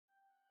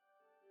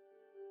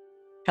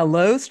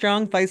Hello,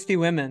 strong, feisty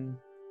women.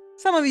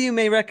 Some of you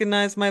may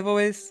recognize my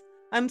voice.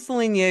 I'm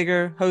Celine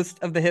Yeager, host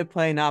of the Hit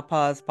Play Not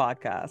Pause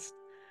podcast.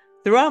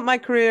 Throughout my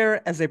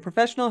career as a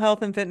professional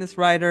health and fitness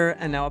writer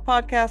and now a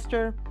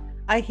podcaster,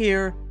 I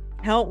hear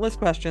countless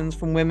questions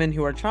from women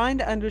who are trying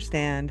to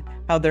understand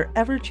how their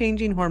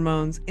ever-changing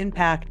hormones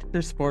impact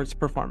their sports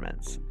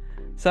performance.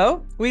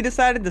 So, we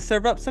decided to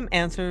serve up some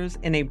answers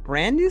in a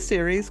brand new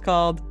series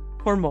called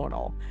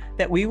Hormonal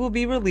that we will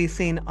be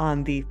releasing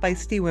on the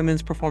Feisty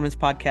Women's Performance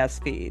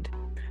Podcast feed.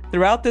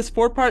 Throughout this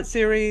 4-part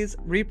series,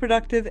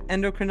 reproductive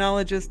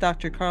endocrinologist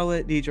Dr.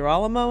 Carla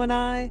DiGirolamo and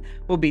I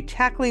will be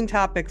tackling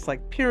topics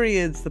like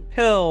periods, the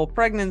pill,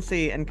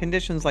 pregnancy, and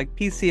conditions like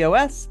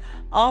PCOS,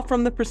 all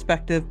from the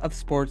perspective of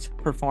sports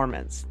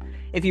performance.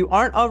 If you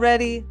aren't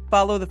already,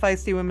 follow the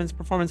Feisty Women's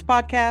Performance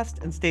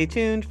Podcast and stay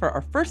tuned for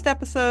our first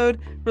episode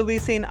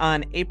releasing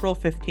on April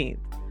 15th.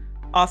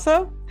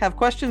 Also, have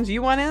questions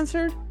you want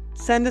answered?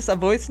 Send us a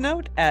voice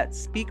note at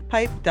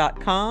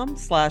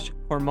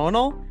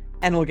speakpipe.com/hormonal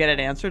and we'll get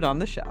it answered on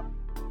the show.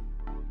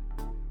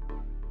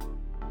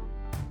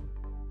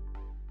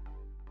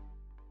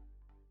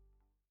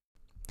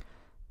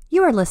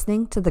 You are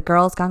listening to the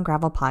Girls Gone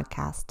Gravel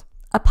podcast,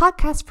 a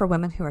podcast for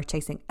women who are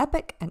chasing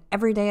epic and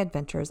everyday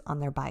adventures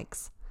on their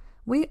bikes.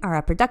 We are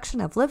a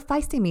production of Live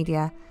Feisty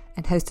Media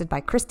and hosted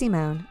by Christy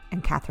Moan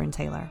and Catherine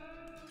Taylor.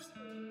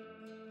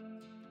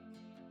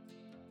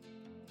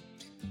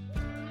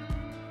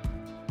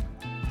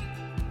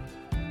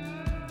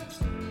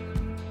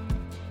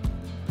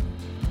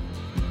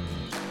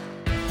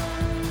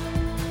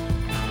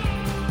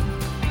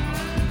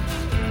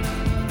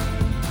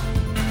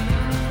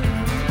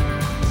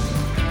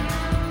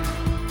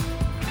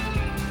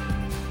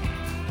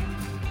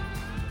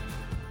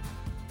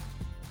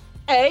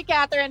 Hey,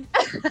 Catherine.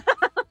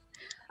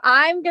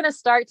 I'm going to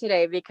start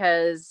today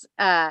because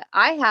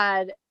I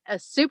had a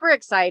super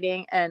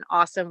exciting and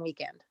awesome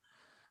weekend.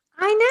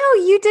 I know,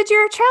 you did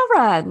your trail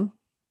run.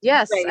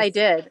 Yes, Race. I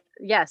did.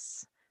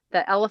 Yes.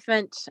 The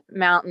Elephant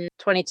Mountain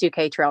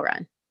 22K trail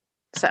run.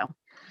 So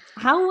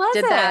how was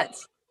it? That.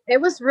 It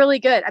was really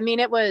good. I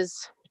mean, it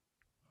was,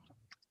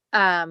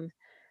 I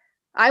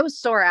was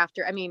sore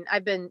after. I mean,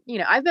 I've been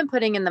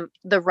putting in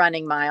the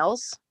running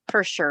miles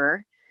for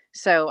sure.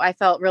 So I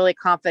felt really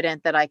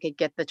confident that I could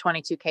get the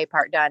 22K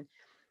part done.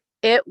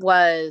 It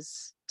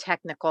was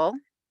technical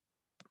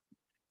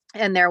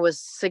and there was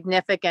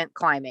significant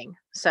climbing.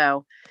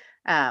 So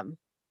I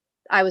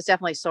was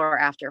definitely sore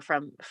after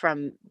from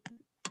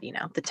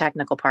the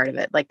technical part of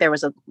it. Like there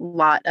was a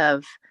lot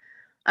of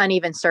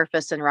uneven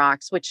surface and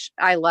rocks, which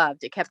I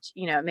loved. It kept,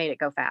 it made it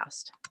go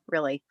fast,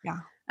 really.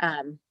 Yeah.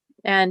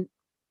 And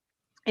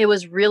it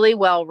was really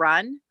well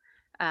run.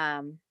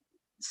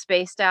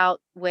 Spaced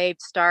out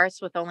waved starts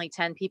with only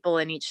 10 people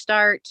in each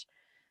start,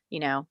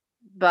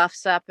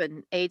 buffs up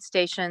and aid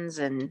stations.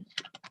 And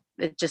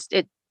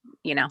it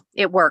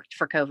worked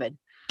for COVID.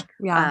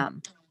 Yeah.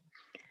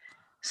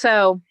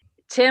 So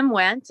Tim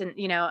went and,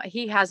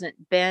 he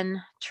hasn't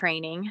been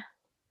training.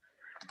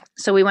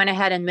 So we went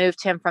ahead and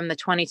moved him from the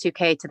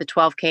 22K to the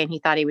 12K and he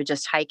thought he would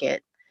just hike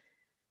it.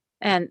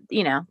 And,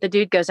 the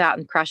dude goes out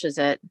and crushes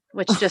it,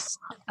 which just,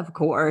 of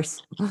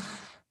course.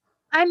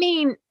 I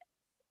mean,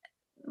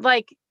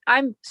 like,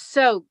 I'm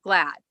so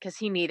glad because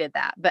he needed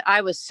that, but I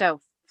was so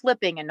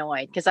flipping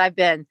annoyed because I've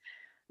been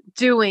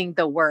doing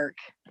the work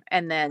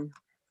and then,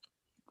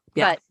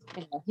 but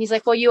he's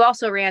like, well, you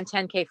also ran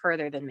 10K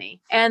further than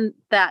me. And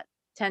that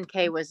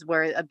 10K was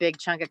where a big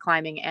chunk of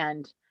climbing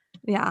and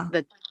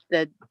the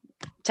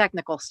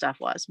technical stuff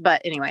was.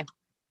 But anyway.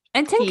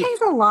 And 10K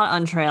is a lot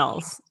on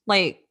trails.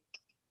 Like,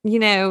 you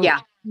can't.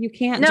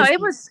 No,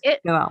 it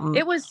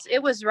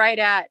was right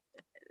at,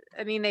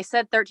 I mean, they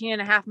said 13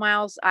 and a half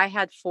miles. I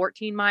had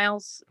 14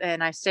 miles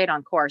and I stayed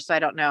on course. So I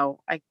don't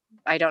know.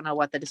 I don't know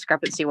what the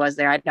discrepancy was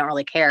there. I don't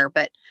really care,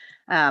 but,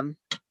 I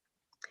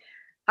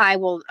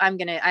want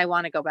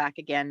to go back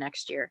again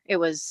next year. It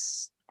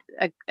was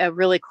a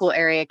really cool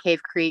area,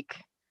 Cave Creek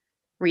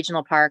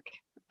Regional Park,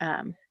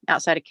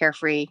 outside of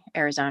Carefree,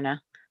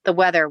 Arizona. The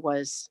weather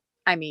was,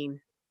 I mean,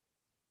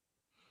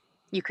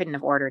 you couldn't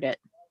have ordered it.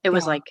 It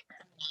was like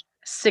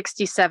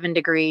 67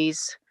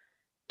 degrees,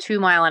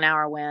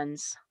 2-mile-an-hour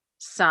winds,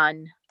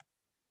 sun.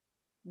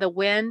 The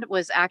wind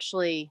was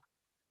actually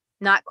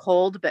not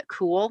cold, but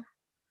cool.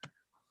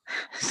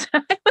 So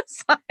it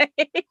was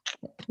like,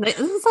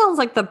 this sounds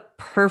like the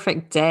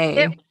perfect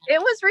day.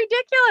 It was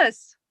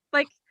ridiculous.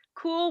 Like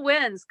cool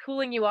winds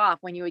cooling you off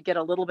when you would get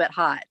a little bit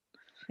hot.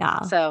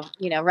 Yeah. So,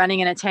 running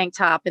in a tank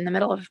top in the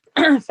middle of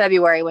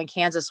February when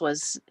Kansas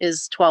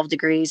is 12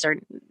 degrees or,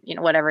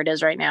 whatever it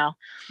is right now.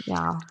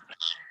 Yeah.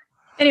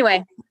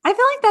 Anyway, I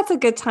feel like that's a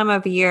good time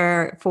of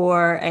year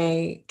for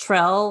a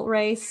trail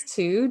race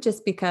too,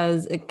 just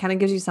because it kind of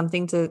gives you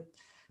something to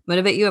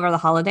motivate you over the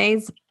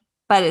holidays,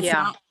 but it's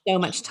not so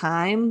much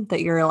time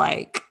that you're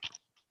like,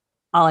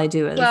 all I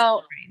do is.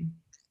 Well,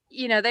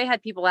 they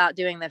had people out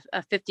doing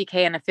a 50K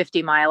and a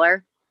 50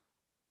 miler.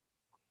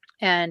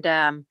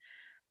 And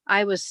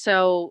I was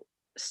so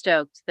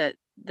stoked that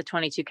the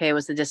 22K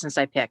was the distance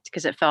I picked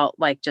because it felt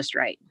like just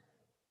right.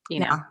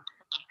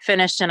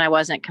 finished and I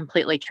wasn't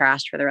completely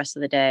trashed for the rest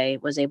of the day,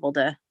 was able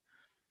to,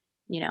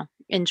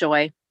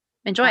 enjoy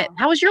it.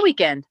 How was your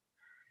weekend?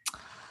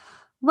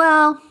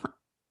 Well,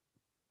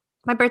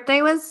 my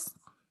birthday was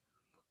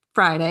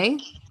Friday.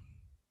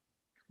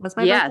 Was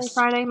my birthday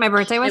Friday? My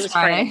birthday was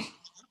Friday.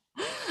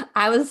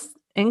 I was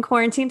in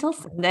quarantine till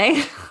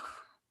Sunday.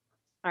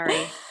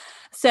 Sorry.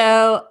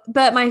 So,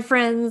 but my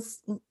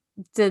friends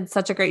did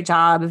such a great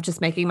job of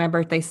just making my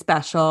birthday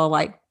special.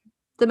 Like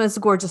the most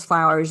gorgeous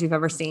flowers you've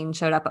ever seen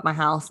showed up at my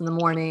house in the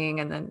morning.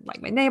 And then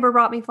like my neighbor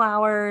brought me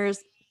flowers.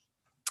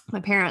 My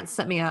parents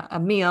sent me a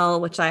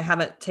meal, which I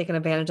haven't taken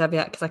advantage of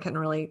yet because I couldn't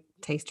really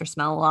taste or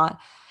smell a lot.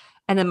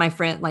 And then my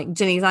friend, like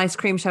Jenny's Ice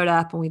Cream, showed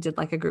up and we did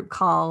like a group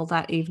call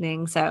that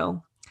evening.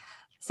 So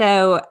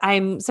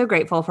I'm so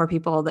grateful for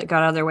people that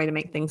got out of their way to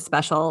make things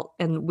special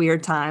in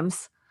weird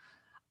times.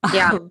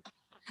 Yeah.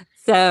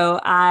 So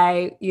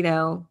I,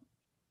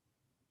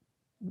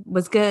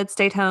 was good,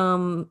 stayed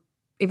home.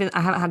 Even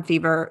I haven't had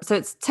fever. So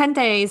it's 10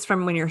 days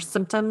from when your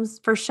symptoms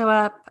first show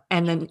up.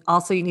 And then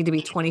also you need to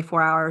be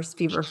 24 hours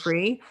fever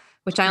free,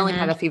 which I only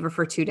had a fever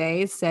for 2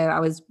 days. So I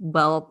was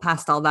well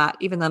past all that,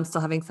 even though I'm still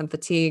having some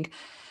fatigue.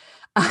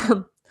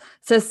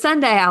 So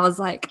Sunday I was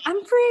like,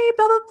 I'm free,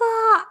 blah, blah,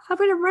 blah. I'm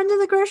going to run to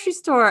the grocery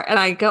store. And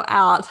I go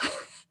out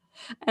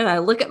and I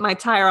look at my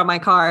tire on my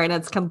car and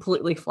it's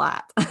completely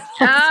flat.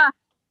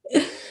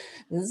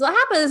 This is what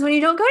happens when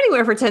you don't go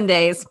anywhere for 10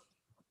 days.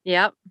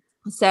 Yep.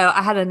 So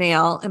I had a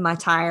nail in my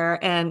tire,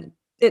 and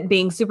it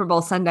being Super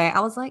Bowl Sunday, I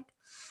was like,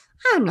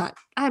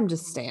 I'm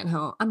just staying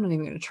home. I'm not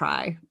even going to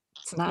try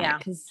tonight. Yeah.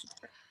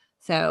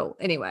 So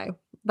anyway,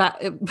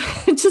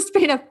 it just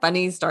made a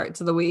funny start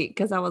to the week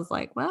because I was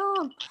like,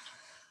 well,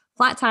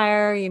 flat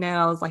tire,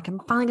 I was like, I'm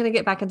finally going to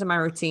get back into my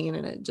routine.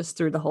 And it just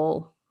threw the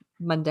whole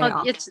Monday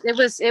off.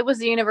 It was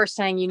the universe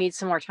saying you need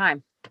some more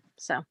time.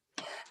 So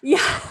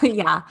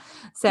yeah.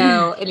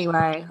 So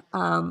anyway,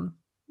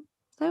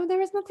 so there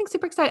was nothing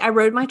super exciting. I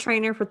rode my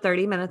trainer for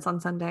 30 minutes on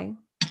Sunday.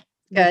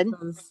 Good.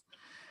 Because,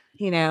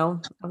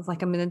 I was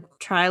like, I'm going to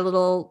try a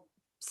little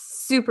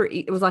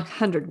it was like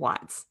 100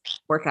 watts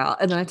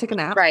workout. And then I took a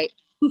nap. Right.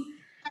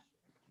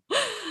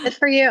 Good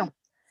for you.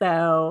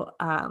 So,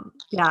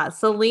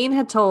 Celine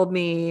had told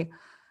me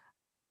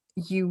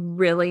you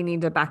really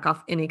need to back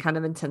off any kind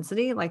of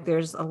intensity. Like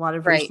there's a lot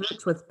of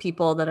research with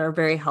people that are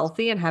very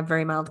healthy and have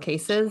very mild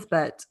cases,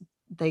 but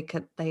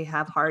they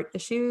have heart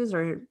issues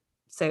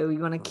so you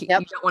want to keep, you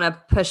don't want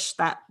to push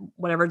that,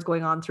 whatever's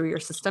going on through your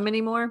system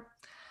anymore.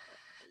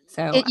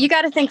 So you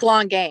got to think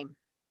long game,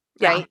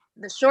 right? Yeah.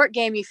 The short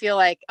game, you feel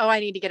like, oh, I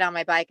need to get on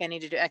my bike. I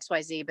need to do X,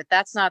 Y, Z, but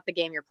that's not the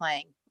game you're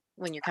playing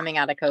when you're coming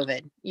out of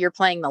COVID. You're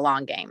playing the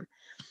long game,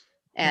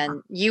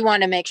 and you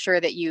want to make sure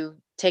that you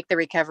take the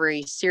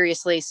recovery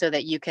seriously so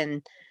that you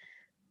can,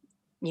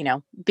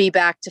 be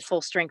back to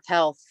full strength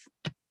health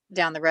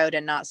down the road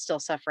and not still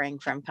suffering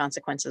from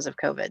consequences of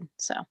COVID.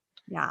 So,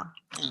 yeah.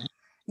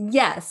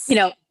 Yes.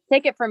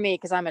 Take it from me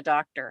because I'm a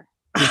doctor.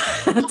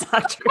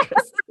 Dr.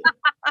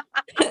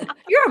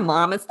 You're a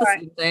mom. It's the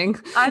same thing.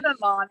 I'm a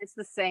mom. It's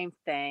the same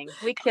thing.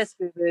 We kiss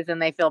boo-boos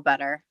and they feel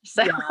better.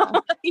 So,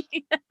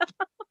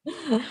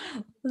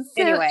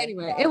 anyway,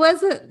 it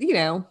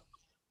wasn't,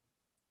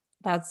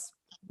 that's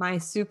my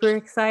super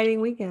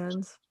exciting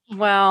weekend.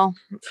 Well,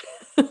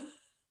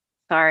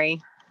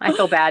 sorry. I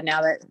feel bad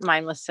now that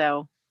mine was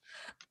so.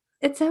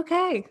 It's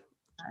okay.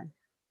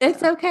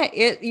 It's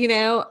okay.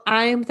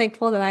 I'm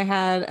thankful that I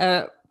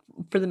had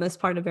for the most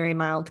part, a very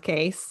mild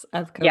case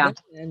of COVID. Yeah.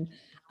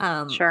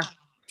 And, sure.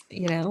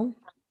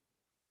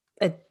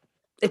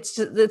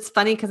 It's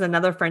funny because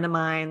another friend of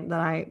mine that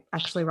I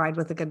actually ride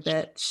with a good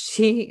bit,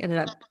 she ended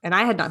up, and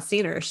I had not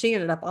seen her, she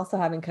ended up also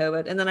having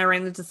COVID. And then I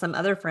ran into some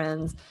other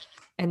friends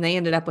and they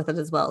ended up with it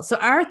as well. So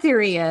our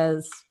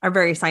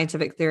very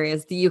scientific theory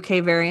is the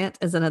UK variant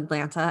is in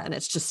Atlanta and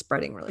it's just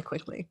spreading really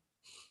quickly.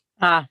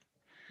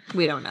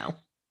 We don't know.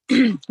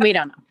 We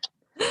don't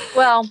know.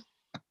 Well,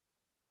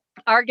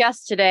 our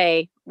guest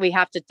today, we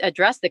have to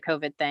address the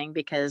COVID thing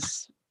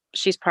because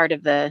she's part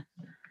of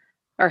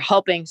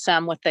helping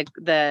some with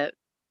the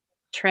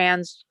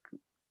trans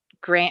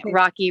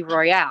Rocky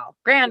Royale.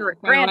 Grand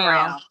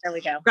Royale. There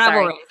we go.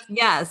 Gravel race.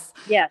 Yes.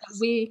 Yes.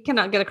 We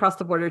cannot get across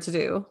the border to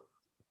do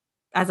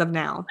as of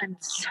now. I'm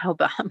so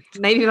bummed.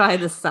 Maybe by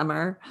the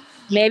summer.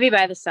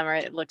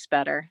 It looks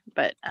better.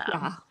 But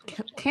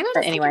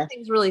Canada's taking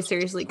things really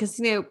seriously because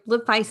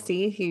Liv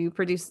Feisty,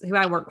 who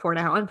I work for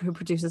now and who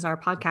produces our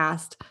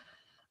podcast,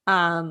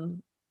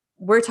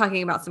 we're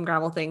talking about some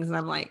gravel things, and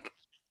I'm like,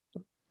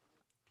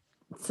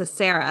 to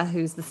Sarah,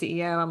 who's the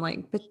CEO, I'm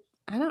like, but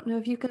I don't know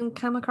if you can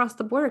come across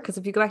the border because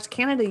if you go back to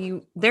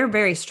Canada, they're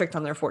very strict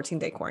on their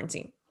 14-day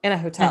quarantine in a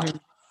hotel. Mm-hmm.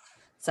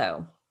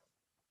 So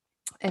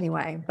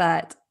anyway,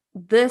 but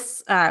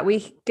this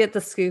we get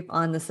the scoop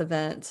on this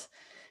event.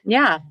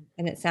 Yeah.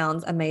 And it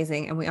sounds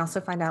amazing. And we also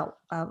find out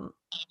some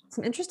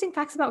interesting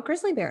facts about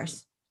grizzly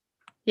bears.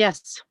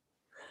 Yes.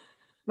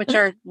 Which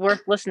are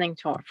worth listening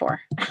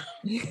for.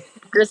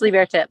 Grizzly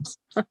bear tips.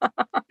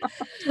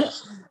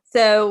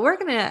 So we're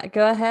going to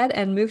go ahead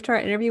and move to our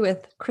interview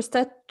with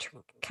Krista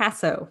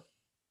Tricasso.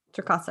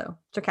 Picasso.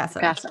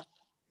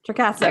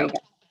 Tricasso.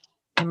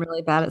 I'm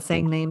really bad at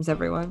saying names,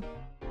 everyone.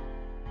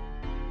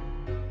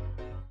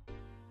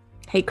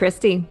 Hey,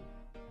 Christy.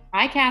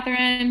 Hi,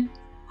 Catherine.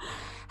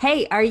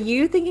 Hey, are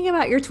you thinking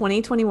about your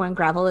 2021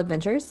 gravel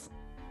adventures?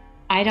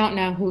 I don't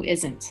know who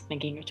isn't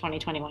thinking of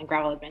 2021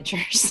 gravel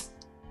adventures.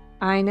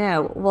 I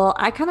know. Well,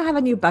 I kind of have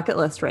a new bucket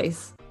list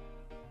race.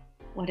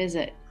 What is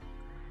it?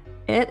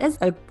 It is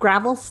a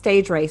gravel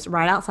stage race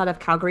right outside of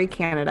Calgary,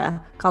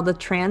 Canada, called the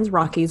Trans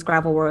Rockies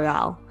Gravel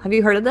Royale. Have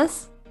you heard of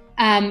this?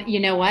 You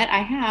know what? I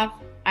have.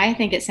 I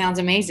think it sounds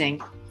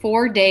amazing.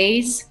 4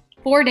 days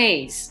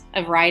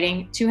of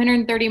riding,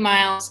 230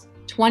 miles,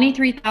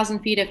 23,000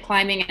 feet of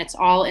climbing, and it's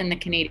all in the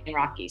Canadian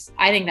Rockies.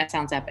 I think that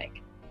sounds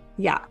epic.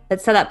 Yeah,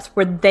 it's setups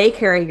where they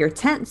carry your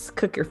tents,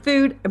 cook your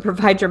food, and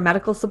provide your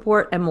medical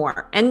support and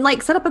more. And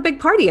like set up a big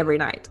party every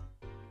night.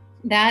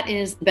 That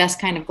is the best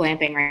kind of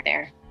glamping right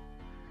there.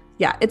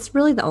 Yeah, it's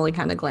really the only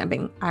kind of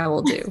glamping I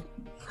will do.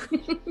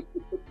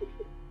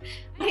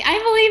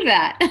 I believe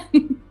that.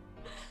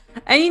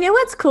 And you know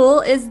what's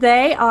cool is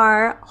they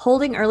are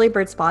holding early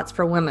bird spots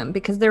for women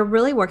because they're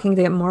really working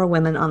to get more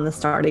women on the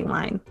starting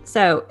line.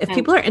 So if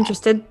people are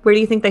interested, where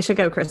do you think they should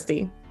go,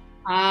 Christy?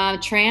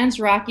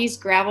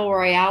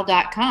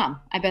 TransRockiesGravelRoyale.com.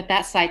 I bet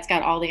that site's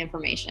got all the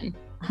information.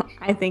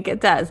 I think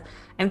it does.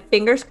 And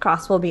fingers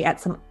crossed we'll be at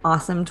some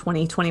awesome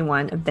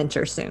 2021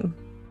 adventures soon.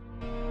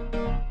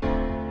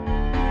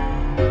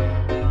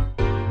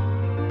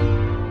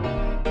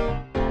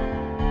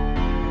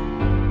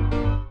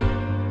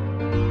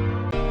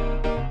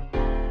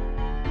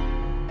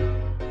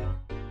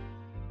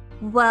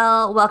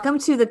 Well, welcome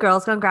to the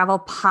Girls Gone Gravel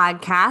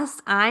podcast.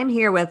 I'm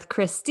here with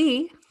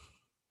Christy.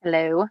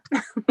 Hello.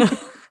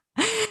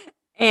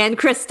 And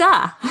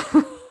Krista.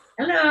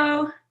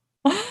 Hello.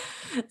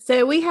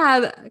 So we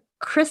have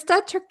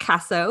Krista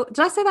Tricasso.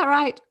 Did I say that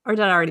right? Or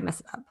did I already mess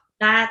it up?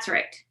 That's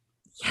right.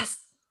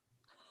 Yes.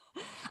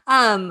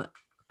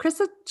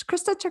 Krista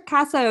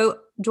Tricasso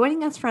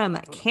joining us from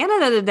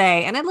Canada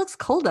today. And it looks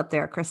cold up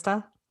there,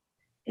 Krista.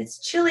 It's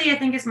chilly. I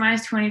think it's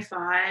minus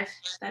 25.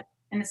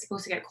 And it's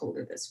supposed to get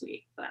colder this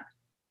week, but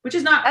which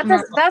is not.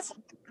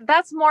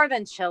 That's more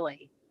than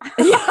chilly.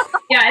 Yeah,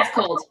 it's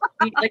cold.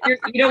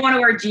 You don't want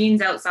to wear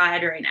jeans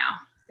outside right now.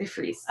 They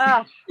freeze.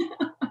 What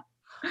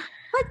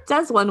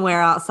does one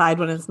wear outside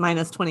when it's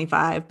minus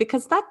 25?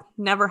 Because that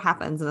never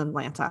happens in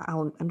Atlanta.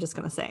 I'm just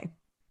gonna say.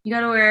 You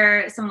got to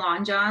wear some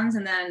long johns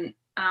and then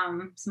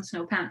some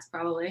snow pants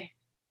probably.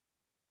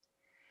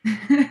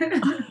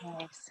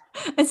 Nice.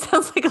 It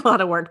sounds like a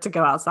lot of work to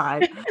go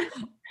outside.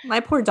 My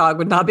poor dog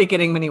would not be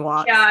getting many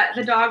walks. Yeah,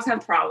 the dogs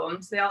have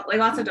problems. They all, like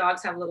lots of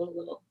dogs have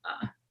little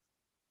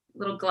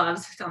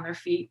gloves on their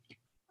feet.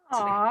 So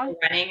they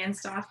running and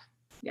stuff.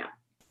 Yeah,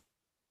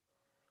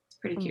 it's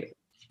pretty cute.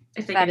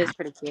 That is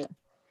pretty cute.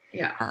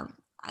 Yeah.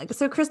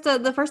 So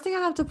Krista, the first thing I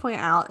have to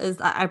point out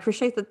is I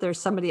appreciate that there's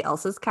somebody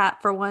else's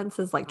cat for once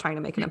is like trying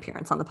to make an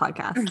appearance on the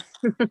podcast.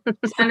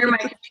 It's under my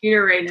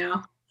computer right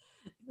now.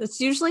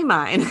 It's usually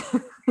mine.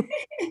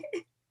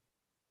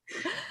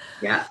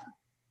 Yeah.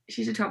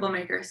 She's a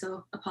troublemaker,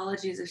 so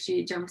apologies if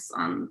she jumps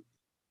on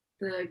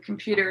the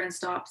computer and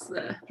stops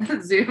the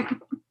Zoom.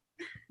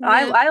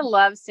 I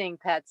love seeing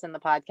pets in the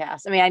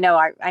podcast. I mean, I know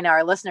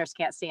our listeners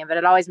can't see them, but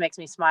it always makes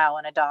me smile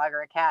when a dog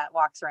or a cat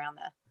walks around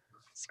the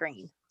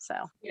screen. So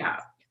yeah,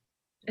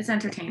 it's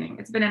entertaining.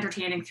 It's been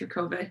entertaining through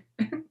COVID.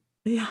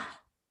 Yeah.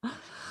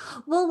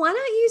 Well, why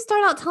don't you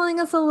start out telling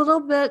us a little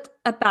bit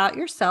about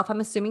yourself? I'm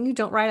assuming you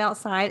don't ride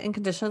outside in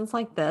conditions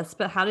like this,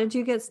 but how did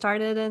you get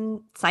started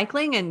in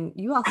cycling? And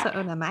you also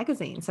own a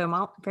magazine, so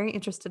I'm very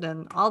interested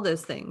in all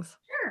those things.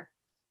 Sure.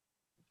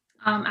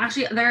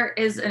 Actually, there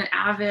is an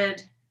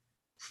avid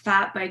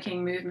fat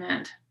biking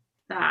movement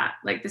that,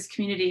 like, this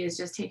community is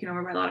just taken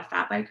over by a lot of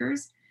fat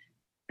bikers.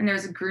 And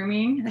there's a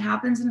grooming that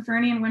happens in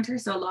Fernie in winter,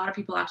 so a lot of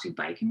people actually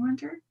bike in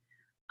winter.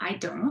 I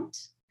don't.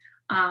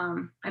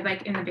 I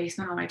bike in the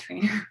basement on my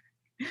trainer.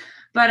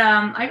 But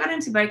I got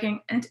into biking,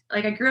 and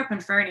like I grew up in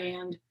Fernie,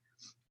 and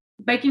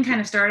biking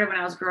kind of started when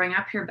I was growing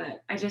up here,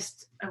 but I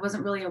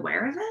wasn't really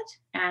aware of it.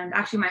 And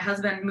actually my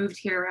husband moved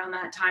here around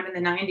that time in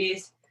the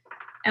 90s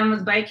and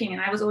was biking,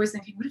 and I was always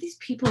thinking, what are these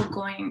people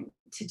going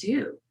to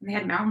do? And they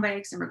had mountain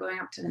bikes and were going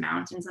up to the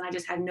mountains, and I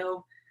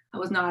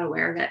was not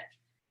aware of it.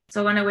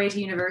 So I went away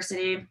to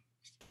university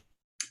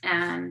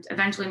and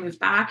eventually moved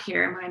back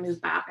here. And when I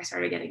moved back, I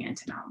started getting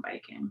into mountain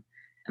biking.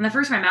 And the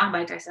first time I mountain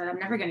biked, I said, I'm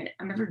never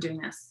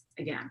doing this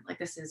again. Like,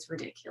 this is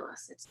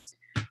ridiculous. It's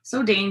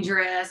so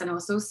dangerous. And I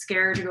was so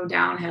scared to go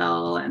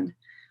downhill. And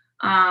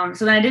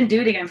so then I didn't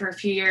do it again for a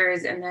few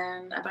years. And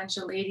then a bunch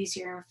of ladies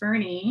here in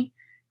Fernie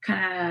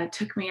kind of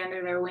took me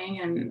under their wing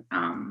and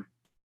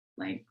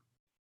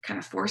kind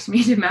of forced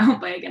me to mountain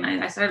bike. And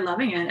I started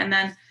loving it. And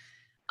then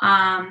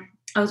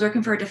I was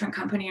working for a different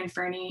company in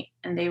Fernie,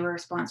 and they were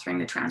sponsoring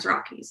the Trans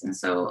Rockies. And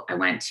so I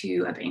went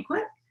to a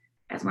banquet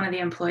as one of the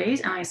employees,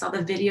 and I saw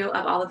the video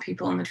of all the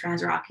people in the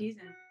Trans Rockies,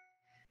 and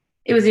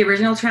it was the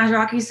original Trans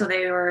Rockies, so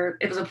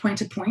it was a point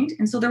to point,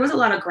 and so there was a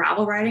lot of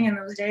gravel riding in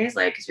those days,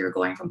 like because you were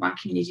going from one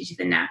community to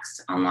the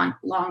next on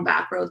long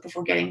back roads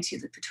before getting to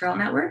the trail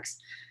networks.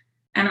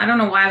 And I don't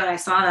know why, but I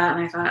saw that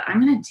and I thought, I'm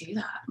gonna do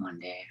that one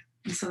day.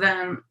 And so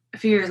then a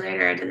few years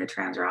later, I did the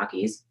Trans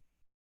Rockies.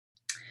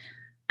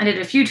 I did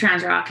a few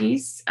Trans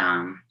Rockies,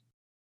 and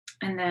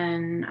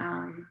then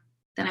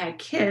I had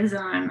kids,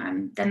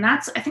 and then I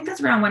think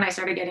that's around when I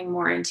started getting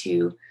more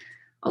into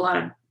a lot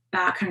of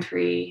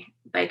backcountry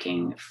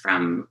biking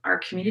from our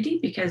community,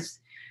 because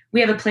we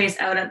have a place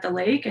out at the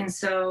lake, and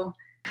so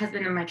my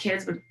husband and my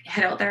kids would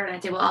head out there, and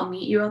I'd say, well, I'll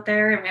meet you out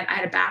there. And I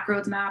had a back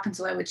roads map, and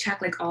so I would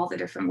check like all the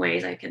different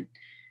ways I could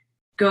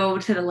go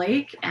to the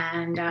lake.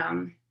 And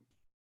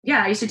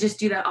I used to just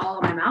do that all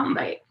on my mountain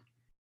bike,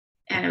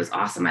 and it was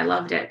awesome. I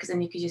loved it because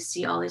then you could just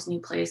see all these new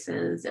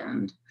places.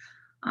 And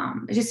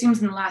it just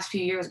seems in the last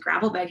few years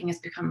gravel biking has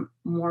become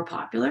more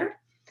popular,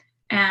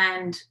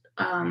 and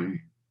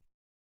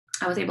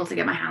I was able to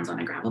get my hands on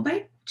a gravel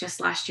bike just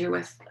last year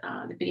with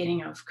the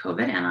beginning of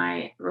COVID, and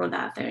I rode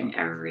that thing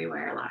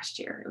everywhere last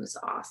year. It was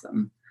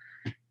awesome.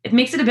 It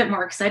makes it a bit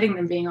more exciting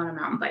than being on a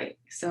mountain bike.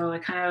 So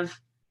I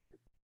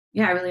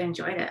really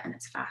enjoyed it, and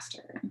it's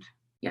faster. And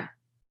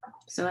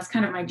so that's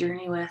kind of my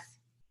journey with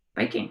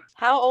biking.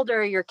 How old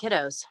are your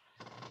kiddos?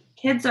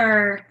 Kids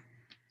are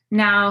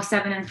now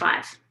 7 and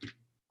 5.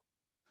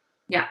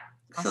 Yeah.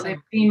 Awesome. So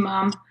they've seen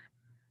mom.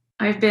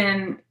 I've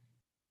been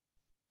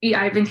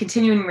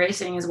continuing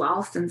racing as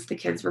well since the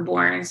kids were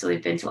born. So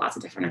they've been to lots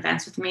of different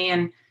events with me.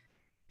 And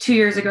 2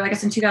 years ago, I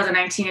guess in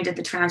 2019, I did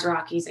the Trans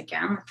Rockies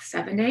again with the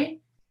 7-day.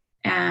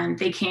 And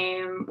they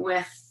came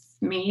with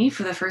me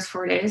for the first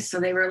 4 days. So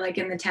they were like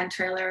in the tent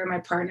trailer, my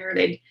partner,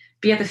 they'd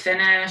be at the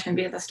finish and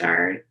be at the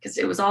start because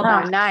it was all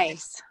back.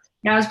 Nice.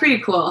 Yeah, it was pretty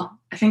cool.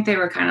 I think they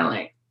were kind of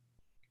like,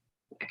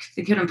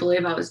 they couldn't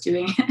believe I was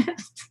doing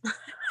it.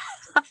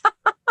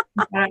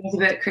 That was a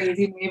bit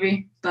crazy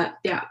maybe, but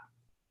yeah,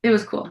 it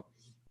was cool.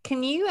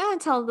 Can you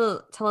tell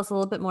us a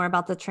little bit more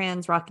about the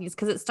Trans Rockies?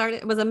 Because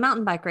it was a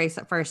mountain bike race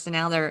at first, and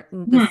now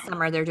this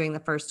summer they're doing the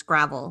first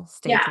gravel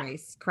stage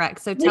race,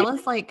 correct? So tell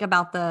us like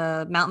about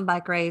the mountain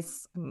bike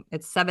race.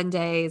 It's 7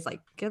 days,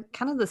 like give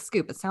kind of the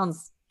scoop. It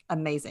sounds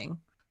amazing.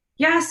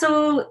 Yeah,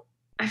 so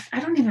I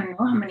don't even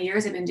know how many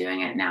years I've been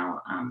doing it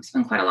now. It's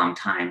been quite a long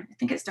time. I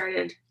think it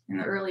started in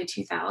the early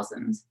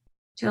 2000s,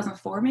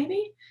 2004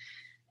 maybe.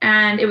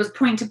 And it was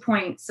point to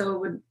point.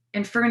 So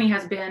Fernie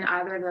has been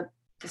either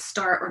the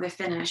start or the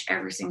finish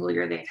every single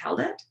year they've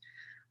held it.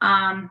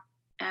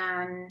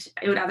 And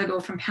it would either go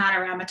from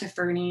Panorama to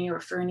Fernie or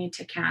Fernie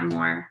to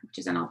Canmore, which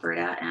is in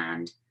Alberta.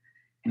 And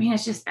I mean,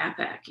 it's just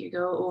epic. You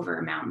go over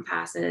mountain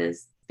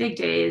passes, big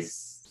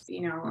days,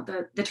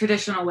 the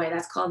traditional way.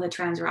 That's called the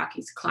Trans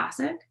Rockies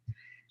Classic.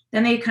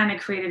 Then they kind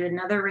of created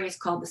another race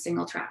called the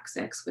Single Track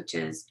 6, which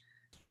is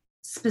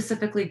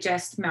specifically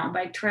just mountain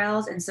bike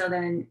trails. And so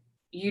then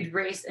you'd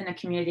race in a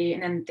community,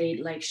 and then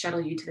they'd like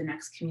shuttle you to the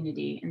next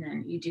community, and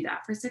then you do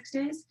that for 6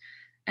 days.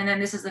 And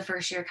then this is the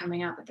first year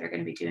coming up that they're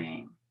going to be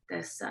doing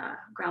this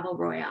Gravel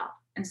Royale.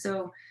 And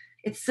so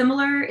it's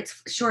similar,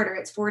 it's shorter,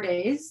 it's 4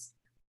 days,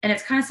 and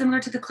it's kind of similar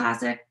to the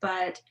Classic,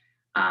 but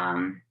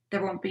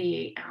there won't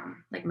be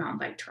like mountain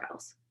bike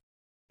trails.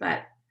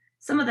 But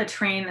some of the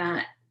terrain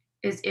that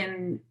is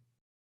in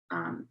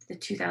the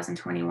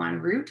 2021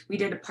 route, we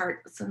did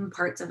some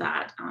parts of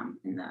that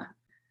in the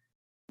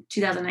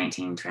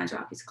 2019 Trans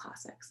Rockies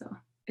Classic. So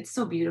it's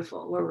so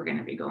beautiful where we're going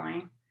to be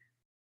going.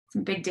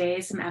 Some big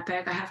days, some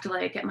epic. I have to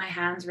like get my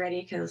hands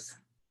ready because,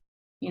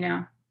 did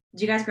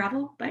you guys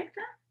gravel bike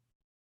then?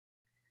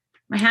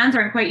 My hands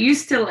aren't quite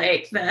used to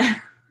like the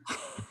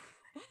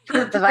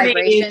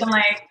vibration. I'm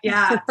like,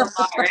 yeah, it's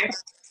a lot, right?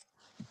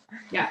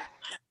 Yeah.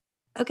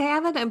 Okay, I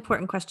have an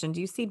important question. Do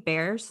you see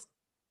bears?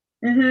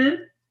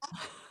 Mm-hmm.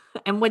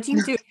 And what do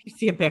you do if you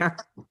see a bear?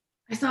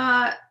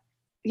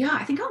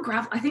 I think on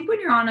gravel. I think when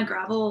you're on a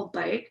gravel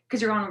bike,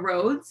 because you're on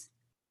roads,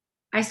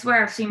 I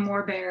swear I've seen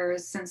more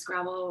bears since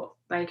gravel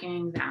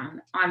biking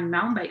than on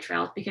mountain bike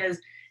trails because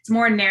it's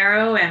more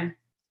narrow and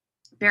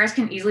bears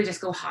can easily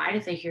just go hide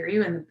if they hear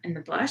you in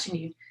the bush, and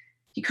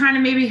you kind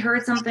of maybe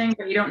heard something,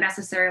 but you don't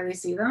necessarily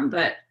see them.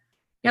 But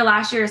yeah,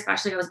 last year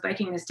especially, I was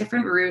biking this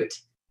different route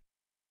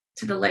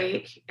to the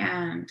lake,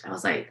 and I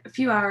was like a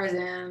few hours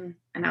in,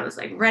 and I was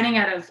like running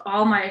out of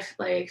all my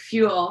like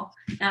fuel,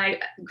 and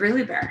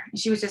grizzly bear, and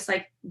she was just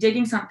like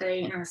digging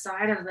something in the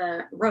side of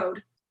the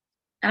road,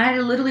 and I had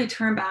to literally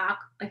turn back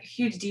like a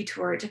huge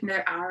detour. It took me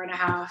an hour and a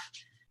half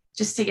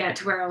just to get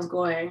to where I was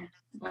going.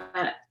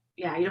 But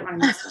yeah, you don't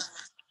want to miss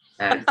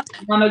a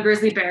mama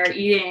grizzly bear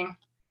eating on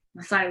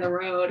the side of the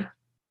road.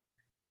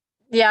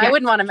 Yeah, I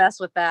wouldn't want to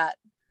mess with that.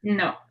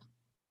 No,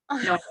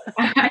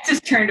 I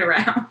just turned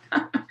around,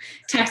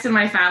 texted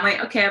my family,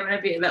 okay, I'm going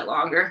to be a bit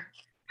longer.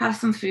 Have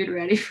some food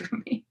ready for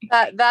me.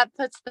 That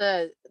puts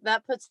the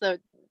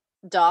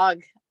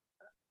dog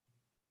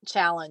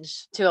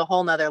challenge to a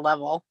whole nother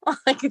level.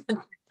 Like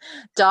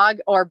dog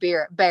or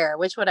bear,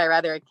 which would I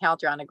rather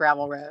encounter on a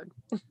gravel road?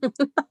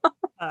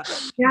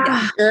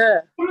 Yeah.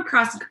 Come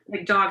across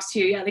like dogs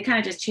too. Yeah, they kind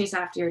of just chase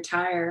after your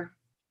tire.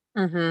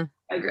 Mm-hmm.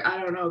 I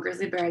don't know,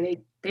 grizzly bear,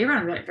 they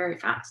run very, very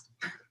fast.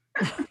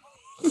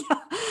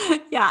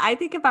 Yeah, I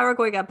think if I were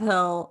going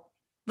uphill,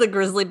 the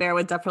grizzly bear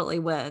would definitely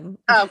win.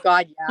 Oh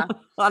God, yeah.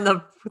 On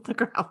the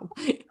ground.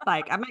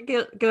 Like I might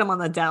get him on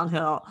the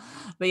downhill.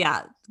 But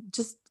yeah,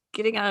 just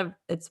getting out of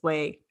its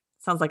way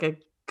sounds like a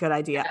good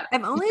idea. Yeah.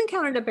 I've only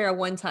encountered a bear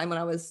one time when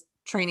I was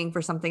training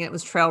for something. It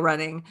was trail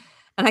running.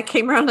 And I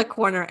came around a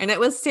corner and it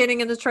was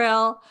standing in the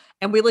trail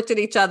and we looked at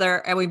each other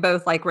and we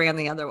both like ran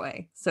the other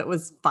way. So it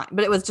was fine.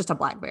 But it was just a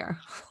black bear.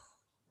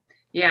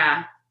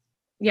 Yeah.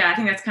 Yeah, I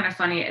think that's kind of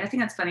funny. I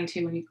think that's funny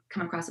too when you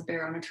come across a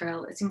bear on a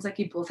trail. It seems like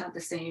you both have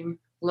the same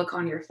look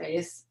on your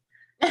face.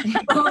 You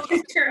both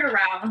just turn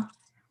around,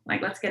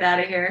 like, let's get out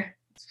of here.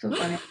 It's so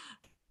funny.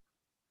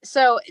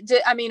 So,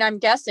 I mean, I'm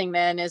guessing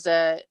then is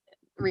a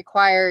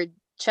required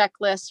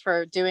checklist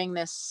for doing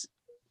this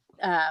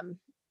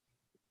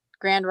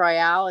Grand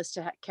Royale is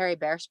to carry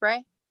bear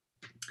spray?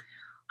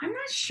 I'm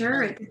not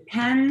sure. It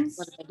depends.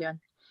 What are they doing?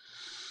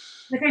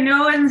 Like I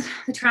know in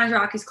the Trans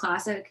Rockies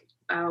Classic,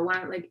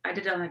 I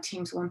did it on a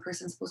team, so one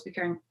person's supposed to be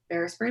carrying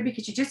bear spray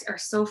because you just are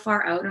so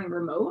far out and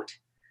remote.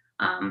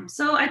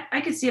 So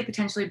I could see it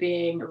potentially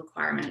being a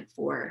requirement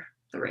for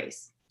the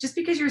race, just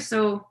because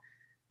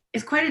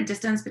it's quite a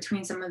distance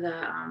between some of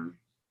the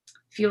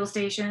fuel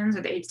stations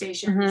or the aid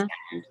stations. Mm-hmm.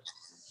 And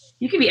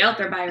you can be out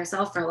there by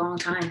yourself for a long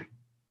time.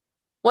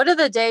 What do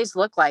the days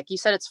look like? You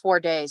said it's 4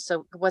 days.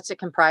 So what's it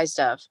comprised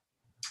of?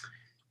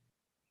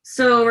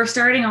 So we're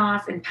starting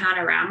off in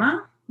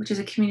Panorama, which is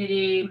a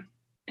community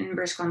in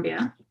British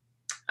Columbia.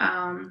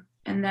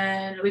 And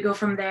then we go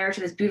from there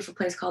to this beautiful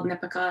place called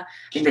Nipika. I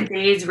think the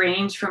days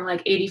range from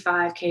like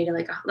 85K to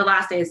like the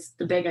last day is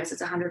the biggest.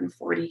 It's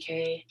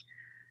 140K.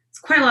 It's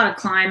quite a lot of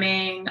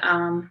climbing.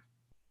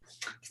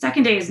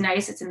 Second day is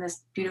nice. It's in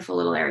this beautiful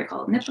little area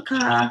called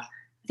Nipika.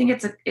 I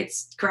think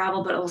it's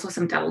gravel, but also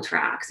some double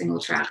track, single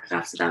track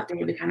stuff. So that day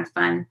will be kind of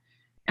fun.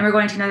 And we're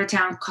going to another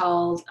town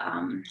called,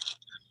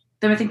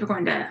 then I think we're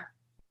going to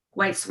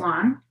White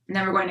Swan, and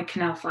then we're going to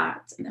Canal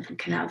Flats, and then from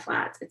Canal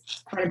Flats,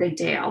 it's quite a big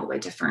day all the way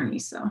to Fernie.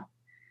 So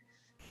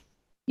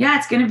yeah,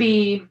 it's going to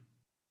be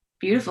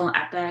beautiful and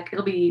epic.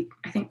 It'll be,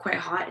 I think, quite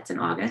hot. It's in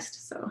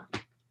August, so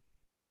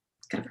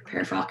got to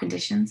prepare for all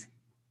conditions.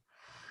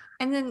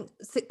 And then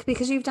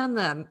because you've done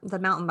the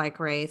mountain bike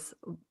race,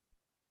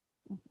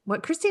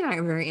 what Christy and I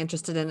are very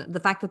interested in, the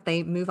fact that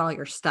they move all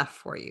your stuff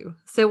for you.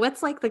 So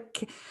what's like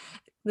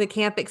the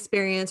camp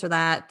experience or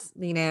that,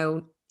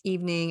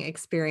 evening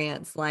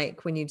experience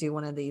like when you do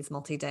one of these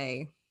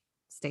multi-day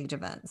stage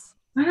events?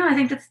 I don't know. I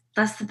think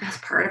that's the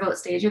best part about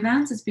stage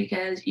events is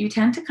because you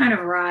tend to kind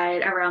of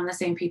ride around the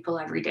same people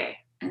every day.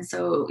 And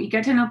so you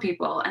get to know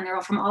people and they're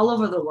all from all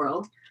over the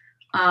world.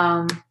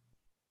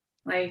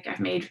 Like I've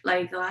made,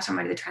 like the last time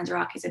I did the Trans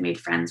Rockies, I made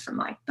friends from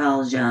like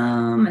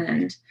Belgium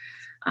and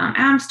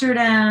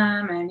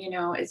Amsterdam. And,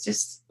 it's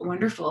just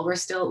wonderful.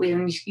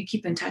 You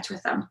keep in touch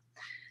with them.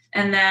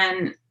 And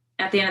then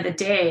at the end of the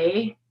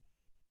day,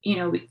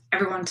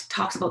 everyone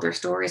talks about their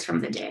stories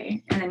from the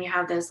day. And then you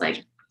have this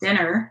like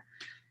dinner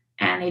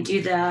and they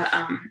do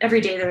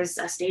every day there's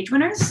stage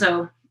winners.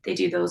 So they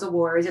do those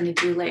awards and they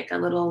do like a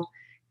little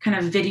kind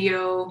of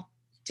video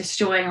just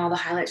showing all the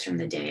highlights from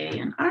the day.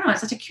 And I don't know,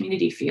 it's such a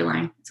community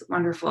feeling. It's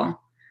wonderful.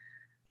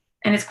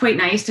 And it's quite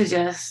nice to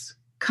just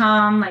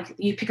come, like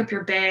you pick up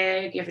your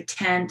bag, you have a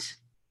tent.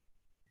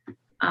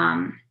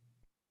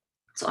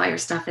 So all your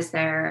stuff is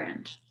there.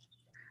 And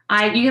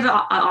you have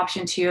an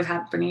option too of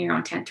bringing your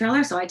own tent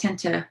trailer. So I tend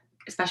to,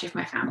 especially if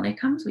my family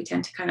comes, we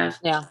tend to kind of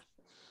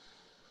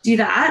do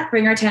that,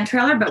 bring our tent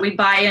trailer, but we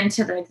buy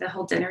into the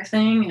whole dinner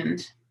thing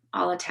and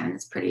all attend.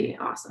 It's pretty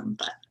awesome.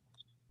 But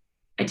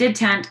I did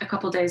tent a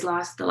couple days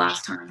the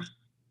last time.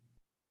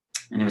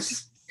 And it was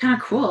just kind of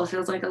cool. It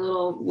feels like a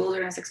little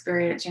wilderness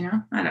experience, I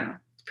don't know.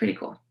 It's pretty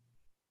cool.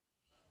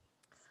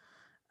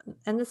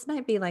 And this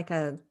might be like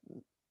a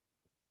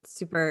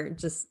super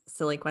just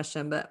silly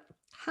question, but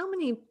how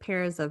many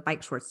pairs of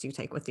bike shorts do you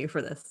take with you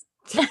for this?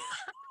 That's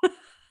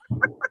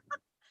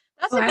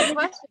a good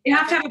question. You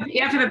have to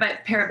have a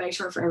pair of bike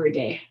shorts for every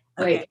day.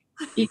 Like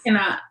you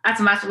cannot. That's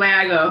the way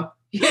I go.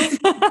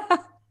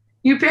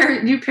 New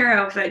pair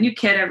outfit, new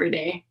kit every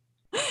day.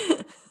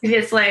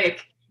 It's like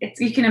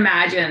you can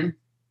imagine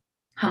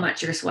how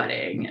much you're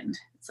sweating, and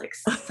it's like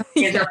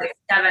it's like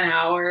 7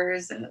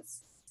 hours, and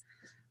it's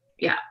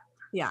yeah.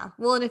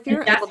 Well, and if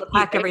you're able to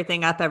pack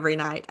everything up every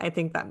night, I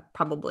think that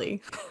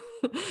probably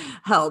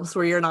helps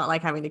where you're not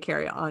like having to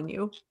carry it on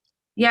you.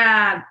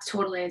 Yeah,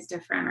 totally. It's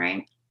different,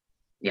 right?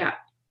 Yeah.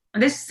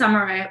 And this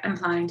summer I'm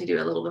planning to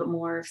do a little bit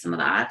more of some of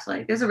that.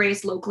 Like there's a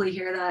race locally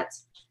here that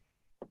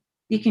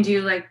you can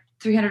do like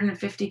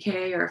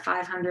 350K or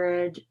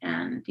 500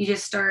 and you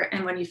just start.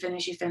 And when you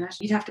finish, you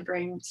finish. You'd have to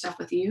bring stuff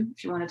with you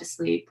if you wanted to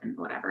sleep and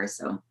whatever.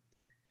 So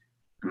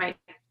I might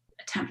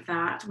attempt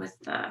that with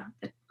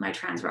my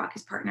Trans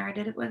Rockies partner I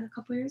did it with a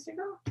couple years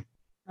ago.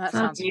 That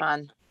sounds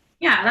fun.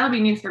 Yeah, that'll be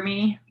new for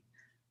me.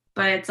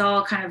 But it's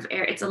all kind of,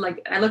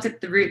 I looked at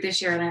the route this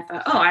year and I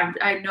thought,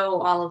 I know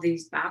all of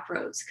these back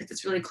roads because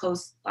it's really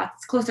close.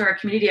 It's close to our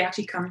community. It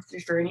actually comes through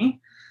Fernie.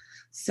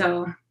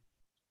 So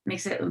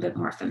makes it a bit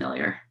more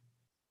familiar.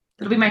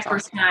 It'll be my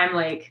first time,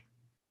 like,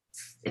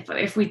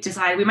 if we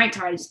decide, we might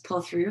try to just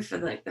pull through for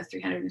like the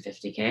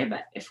 350K,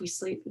 but if we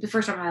sleep, the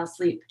first time I'll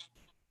sleep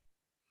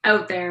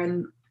out there.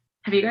 And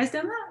have you guys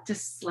done that?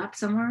 Just slept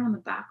somewhere on the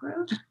back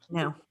road?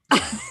 No.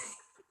 Because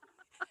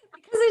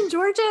in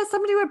Georgia,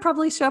 somebody would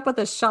probably show up with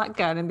a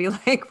shotgun and be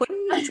like, what are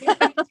you doing?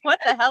 What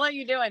the hell are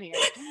you doing here?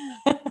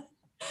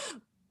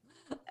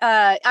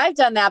 I've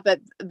done that, but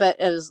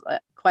it was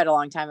quite a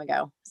long time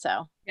ago.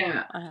 So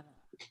yeah,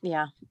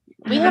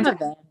 we have a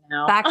van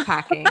now.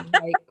 Backpacking,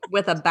 like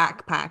with a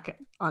backpack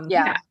on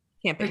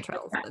camping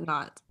trails, but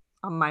not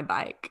on my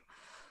bike.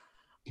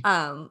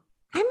 I'm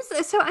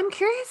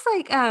curious,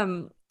 like,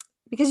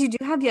 because you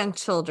do have young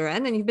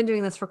children and you've been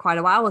doing this for quite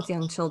a while with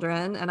young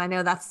children. And I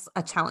know that's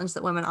a challenge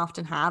that women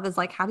often have, is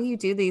like, how do you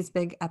do these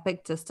big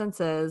epic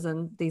distances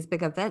and these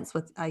big events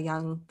with a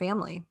young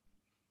family?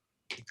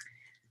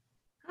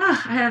 I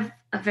have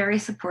a very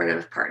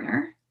supportive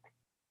partner.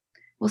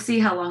 We'll see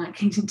how long I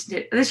can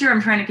do. This year,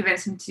 I'm trying to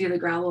convince him to do the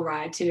gravel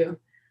ride too.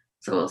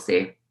 So we'll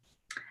see.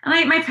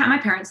 And my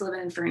parents live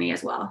in Fernie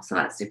as well, so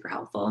that's super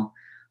helpful.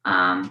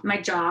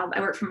 My job,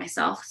 I work for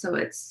myself, so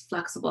it's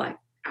flexible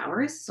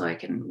hours, so I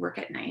can work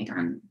at night or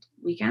on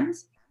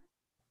weekends.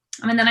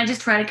 And then I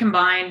just try to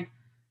combine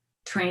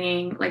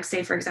training, like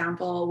say for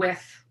example,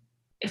 with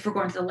if we're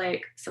going to the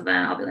lake. So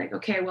then I'll be like,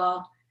 okay,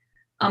 well,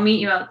 I'll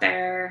meet you out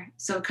there.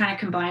 So it kind of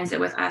combines it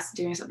with us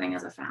doing something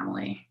as a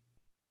family,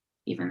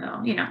 even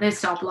though, they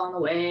stop along the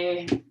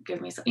way,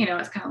 give me some,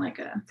 it's kind of like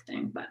a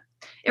thing, but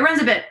it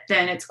runs a bit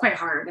thin. It's quite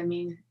hard. I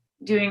mean,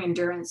 doing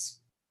endurance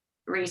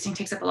racing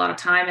takes up a lot of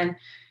time. And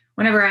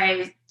whenever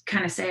I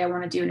kind of say I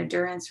want to do an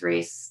endurance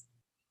race,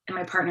 and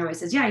my partner always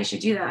says, yeah, you should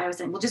do that. I was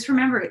saying, well, just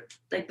remember,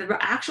 like the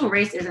actual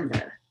race isn't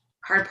the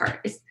hard part.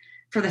 It's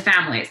for the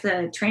family. It's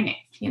the training,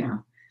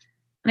 And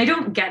I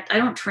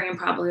don't train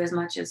probably as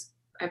much as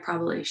I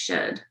probably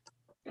should,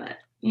 but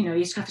you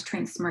just have to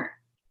train smart.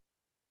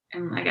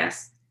 And I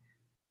guess,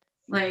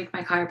 like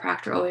my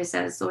chiropractor always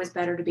says, it's always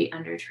better to be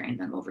undertrained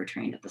than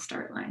overtrained at the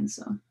start line.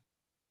 So,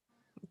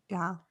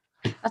 yeah,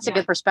 that's a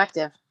good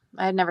perspective.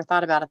 I had never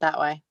thought about it that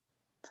way.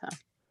 So.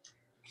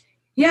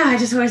 Yeah, I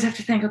just always have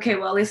to think, okay,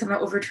 well, at least I'm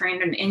not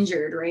overtrained and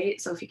injured, right?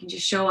 So if you can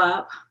just show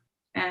up,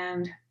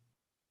 and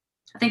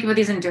I think about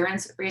these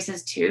endurance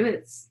races too,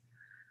 it's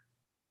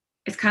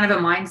kind of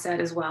a mindset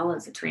as well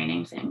as a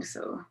training thing.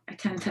 So I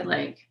tend to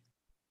like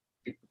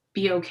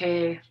be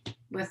okay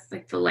with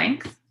like the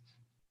length.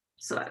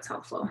 So that's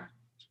helpful.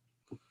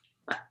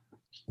 But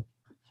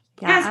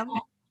yeah,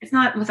 it's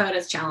not without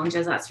its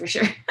challenges, that's for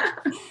sure.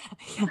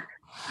 Yeah.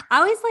 I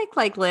always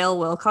like Lael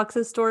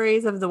Wilcox's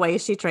stories of the way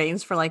she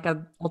trains for like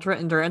a ultra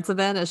endurance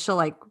event, is she'll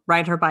like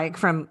ride her bike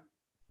from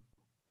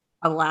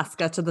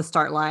Alaska to the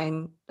start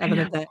line of an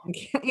event.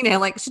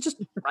 Like she just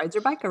rides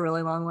her bike a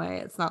really long way.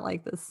 It's not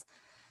like this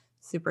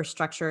super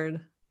structured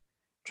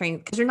train,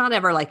 because you're not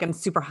ever like in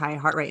super high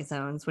heart rate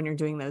zones when you're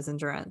doing those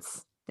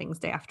endurance things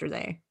day after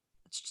day.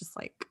 It's just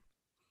like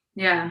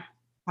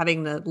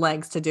having the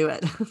legs to do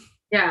it.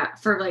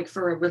 For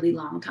a really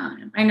long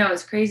time. I know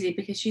it's crazy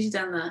because she's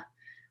done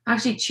I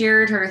actually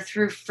cheered her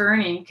through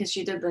Fernie because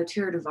she did the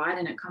Tour Divide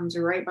and it comes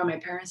right by my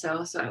parents'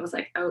 house. So I was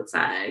like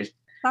outside.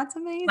 That's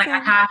amazing. Like I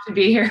have to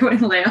be here when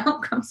Lael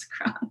comes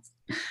across.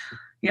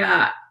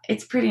 Yeah,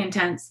 it's pretty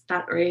intense,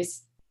 that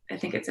race. I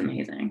think it's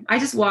amazing. I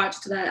just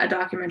watched a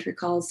documentary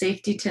called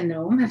Safety to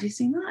Nome. Have you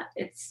seen that?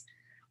 It's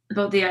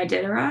about the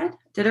Iditarod.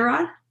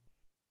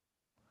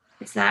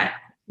 It's that.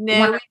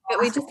 No,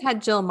 we just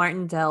had Jill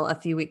Martindale a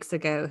few weeks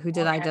ago who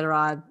did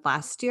Iditarod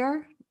last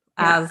year.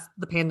 As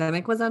the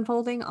pandemic was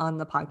unfolding on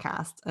the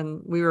podcast,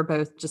 and we were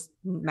both just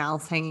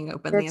mouths hanging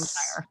open the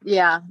entire.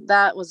 Yeah,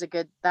 that was a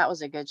good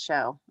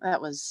show. That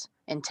was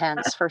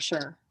intense for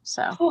sure.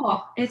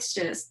 So it's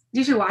just,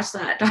 you should watch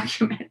that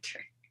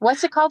documentary.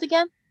 What's it called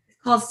again?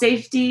 It's called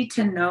Safety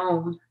to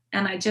Nome,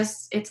 and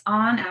it's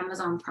on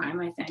Amazon Prime,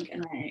 I think.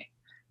 And I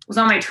was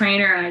on my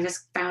trainer, and I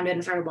just found it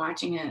and started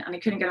watching it, and I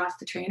couldn't get off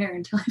the trainer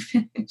until I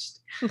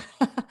finished.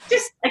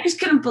 I just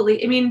couldn't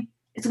believe. I mean,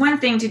 it's one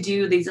thing to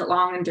do these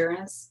long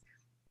endurance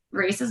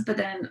races, but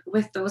then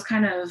with those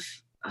kind of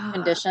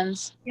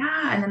conditions,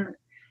 and then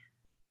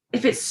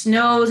if it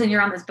snows and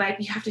you're on this bike,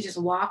 you have to just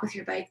walk with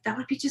your bike. That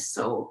would be just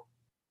so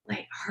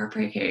like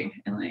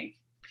heartbreaking, and like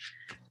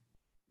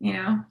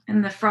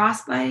and the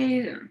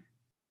frostbite, and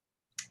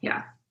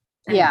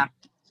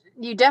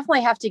you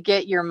definitely have to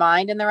get your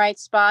mind in the right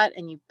spot,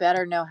 and you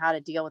better know how to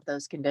deal with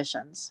those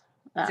conditions.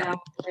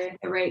 Exactly,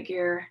 the right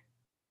gear,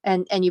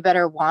 and you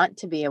better want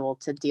to be able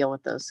to deal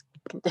with those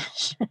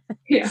conditions.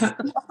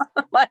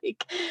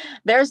 Like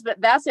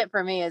that's it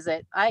for me, is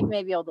that I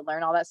may be able to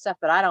learn all that stuff,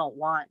 but I don't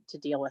want to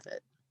deal with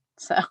it.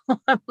 So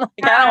I'm like,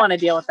 I don't want to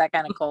deal with that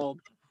kind of cold.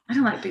 I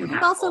don't like being You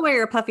also wear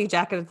your puffy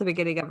jacket at the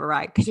beginning of a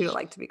ride because you don't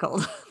like to be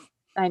cold.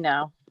 I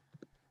know.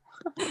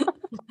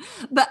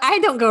 But I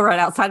don't go right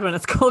outside when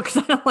it's cold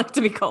because I don't like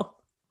to be cold.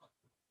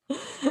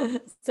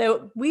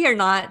 So we are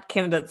not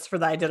candidates for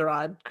the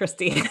Iditarod,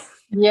 Christy.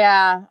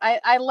 Yeah,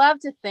 I love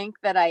to think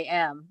that I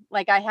am.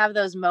 Like, I have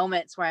those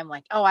moments where I'm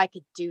like, oh, I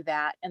could do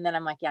that. And then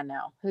I'm like, yeah,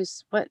 no,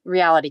 what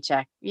reality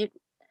check? Yeah.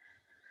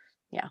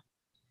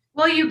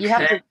 Well, you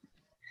have could. to.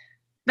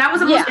 That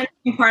was the most Yeah.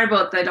 interesting part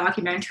about the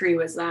documentary,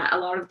 was that a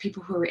lot of the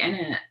people who were in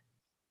it,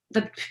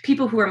 the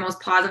people who were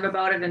most positive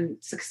about it and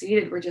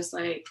succeeded, were just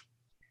like,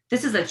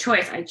 this is a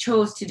choice. I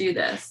chose to do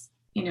this,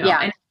 Yeah.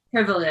 and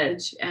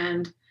privilege.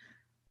 And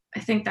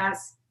I think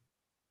that's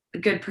a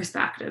good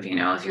perspective,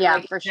 if you're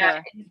like for in a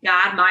sure.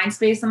 bad mind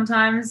space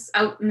sometimes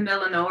out in the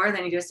middle of nowhere,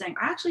 then you're just saying,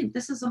 actually,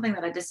 this is something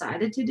that I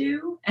decided to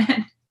do.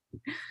 And,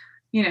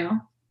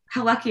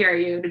 how lucky are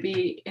you to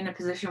be in a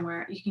position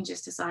where you can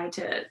just decide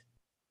to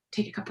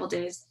take a couple of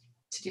days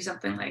to do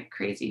something like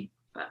crazy,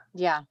 but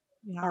Yeah.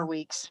 Or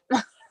weeks.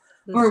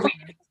 or weeks.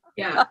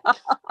 Yeah.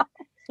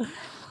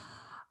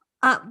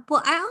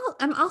 Well,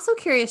 I'm also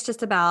curious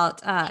just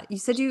about, you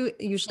said you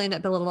usually end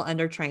up a little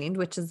undertrained,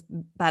 which is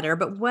better,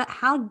 but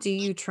how do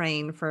you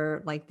train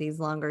for like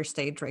these longer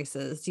stage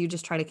races? Do you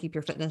just try to keep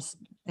your fitness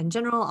in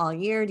general all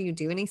year? Do you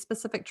do any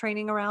specific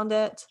training around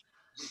it?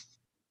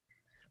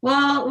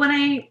 Well,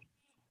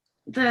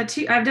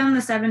 I've done the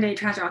 7-day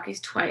Trans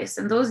Rockies twice,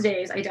 and those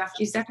days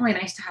it's definitely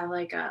nice to have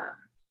like a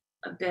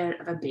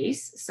bit of a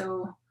base.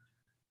 So,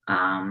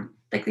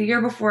 like the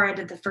year before I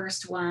did the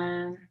first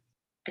one,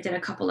 I did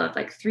a couple of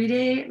like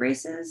 3-day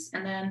races,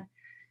 and then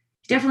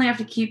you definitely have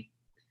to keep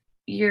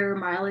your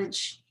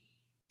mileage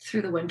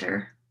through the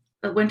winter.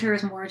 The winter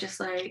is more just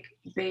like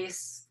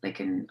base,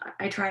 like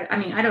I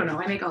don't know,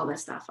 I make all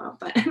this stuff up,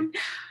 but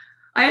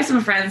I have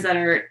some friends that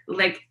are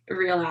like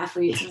real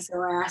athletes, and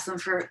so I ask them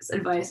for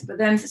advice. But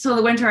then, so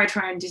the winter I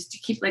try and just to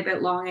keep like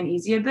that long and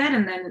easy a bit,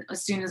 and then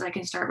as soon as I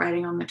can start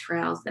riding on the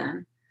trails,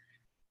 then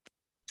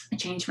I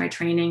change my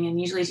training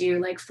and usually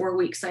do like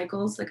 4-week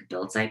cycles, like a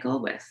build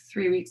cycle with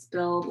 3 weeks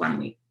build, 1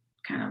 week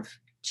kind of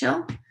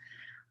chill.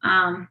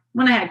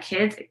 When I had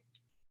kids,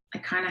 I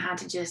kind of had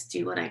to just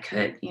do what I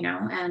could,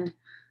 and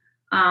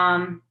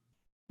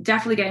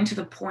definitely getting to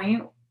the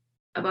point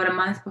about a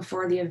month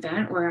before the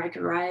event where I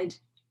could ride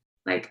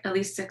like at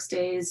least 6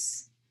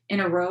 days in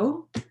a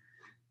row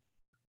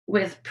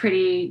with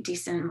pretty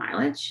decent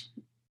mileage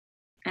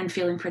and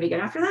feeling pretty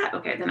good after that.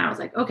 Okay, then I was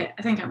like, okay,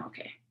 I think I'm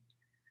okay.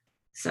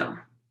 So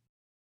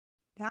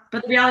yeah.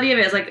 But the reality of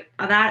it is like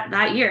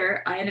that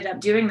year I ended up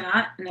doing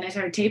that, and then I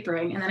started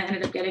tapering, and then I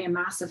ended up getting a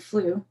massive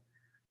flu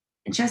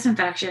and chest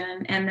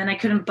infection, and then I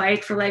couldn't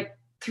bike for like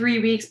 3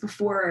 weeks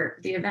before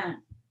the event,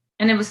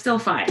 and it was still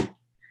fine.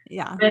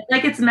 Yeah. But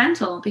like it's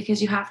mental,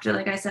 because you have to,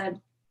 like I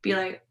said, be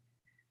like,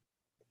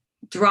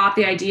 drop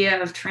the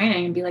idea of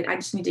training and be like, I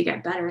just need to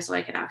get better so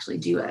I could actually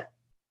do it,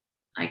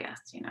 I guess,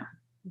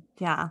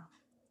 Yeah.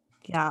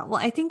 Yeah. Well,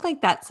 I think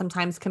like that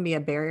sometimes can be a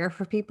barrier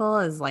for people,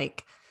 is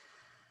like,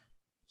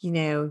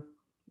 the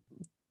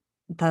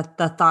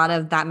thought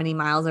of that many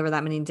miles over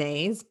that many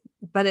days,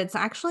 but it's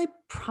actually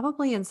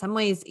probably in some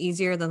ways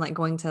easier than like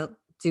going to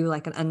do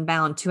like an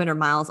unbound 200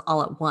 miles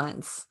all at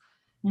once,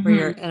 where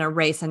you're in a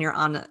race and you're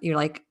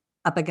like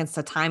up against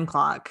a time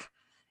clock,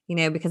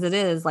 because it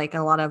is like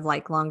a lot of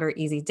like longer,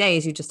 easy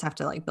days. You just have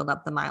to like build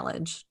up the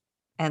mileage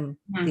and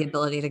the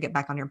ability to get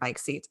back on your bike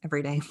seat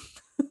every day.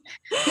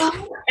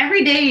 Well,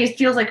 every day it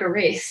feels like a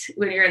race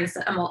when you're in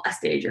a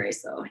stage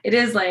race, though. It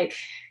is like,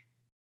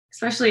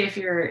 especially if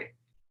you're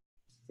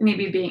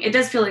it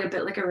does feel like a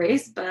bit like a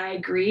race, but I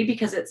agree,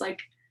 because it's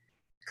like,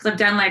 because I've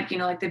done like,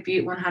 like the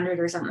Butte 100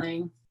 or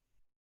something.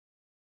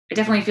 I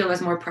definitely feel there's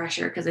more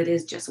pressure because it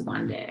is just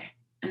one day.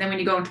 And then when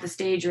you go into the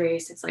stage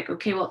race, it's like,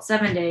 okay, well, it's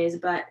 7 days,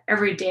 but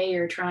every day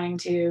you're trying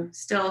to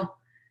still,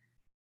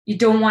 you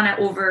don't want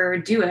to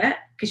overdo it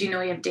because you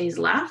have days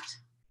left.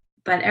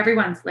 But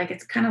everyone's like,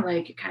 it's kind of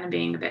like you're kind of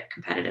being a bit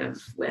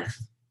competitive with,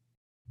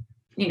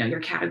 your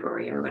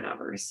category or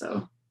whatever.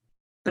 So,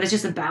 but it's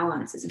just a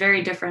balance. It's a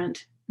very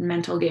different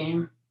mental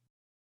game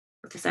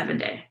with the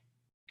 7-day.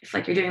 If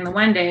like you're doing the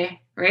 1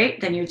 day, right,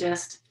 then you're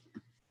just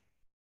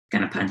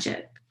gonna punch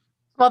it.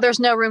 Well, there's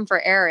no room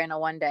for error in a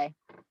 1 day.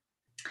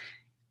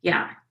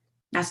 Yeah,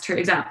 that's true.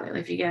 Exactly.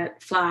 If you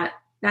get flat,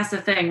 that's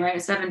the thing,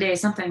 right? 7 days,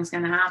 something's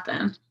gonna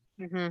happen.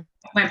 Mm-hmm.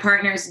 My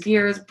partner's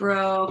gears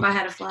broke. I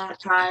had a flat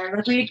tire.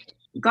 Like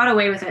we got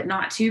away with it,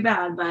 not too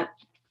bad, but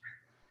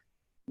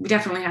we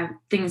definitely had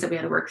things that we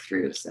had to work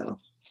through. So,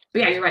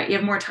 but yeah, you're right. You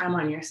have more time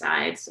on your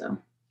side. So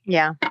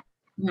yeah.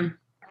 Mm-hmm.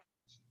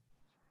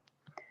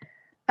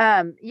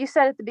 You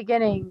said at the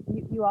beginning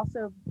you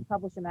also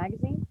publish a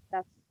magazine.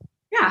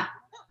 Yeah.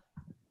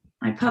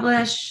 I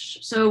publish.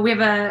 So we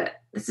have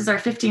this is our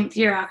 15th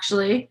year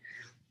actually.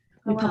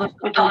 We publish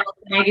a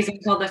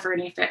magazine called the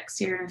Fernie Fix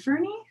here in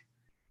Fernie.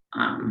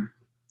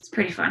 It's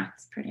pretty fun.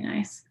 It's pretty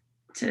nice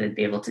to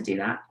be able to do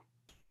that.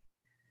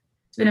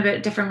 It's been a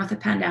bit different with the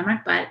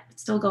pandemic, but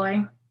it's still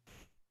going,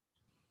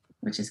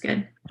 which is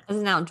good. Is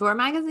it an outdoor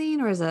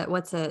magazine, or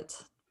what's it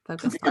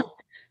focused on?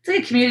 It's like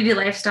a community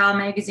lifestyle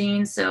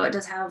magazine. So it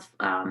does have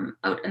an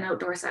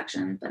outdoor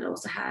section, but it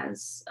also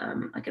has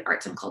like an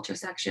arts and culture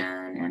section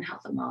and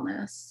health and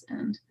wellness.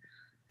 And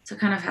so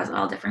it kind of has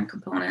all different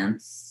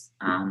components.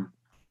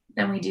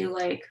 Then we do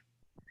like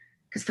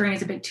because Fernie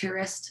is a big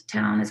tourist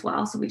town as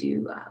well. So we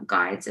do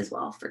guides as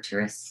well for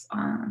tourists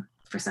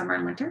for summer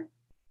and winter.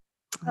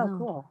 Oh,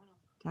 cool.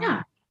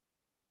 Yeah.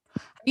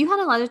 Have you had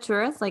a lot of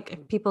tourists,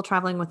 like people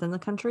traveling within the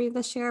country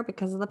this year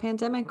because of the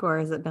pandemic, or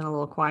has it been a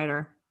little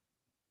quieter?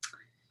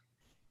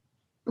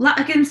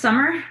 Like in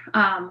summer,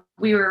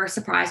 we were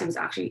surprised it was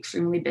actually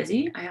extremely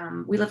busy.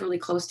 We live really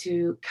close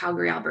to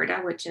Calgary,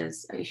 Alberta, which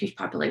is a huge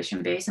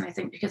population base. And I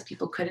think because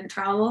people couldn't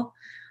travel,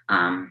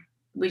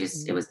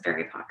 it was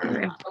very popular.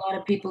 And a lot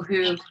of people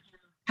who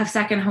have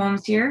second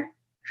homes here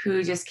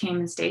who just came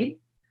and stayed.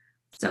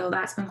 So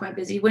that's been quite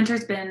busy.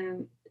 Winter's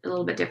been a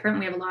little bit different.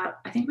 We have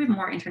I think we have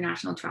more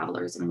international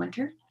travelers in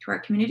winter to our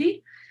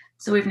community.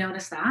 So we've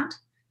noticed that.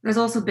 There's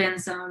also been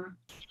some,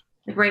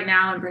 like right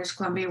now in British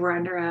Columbia, we're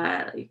under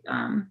a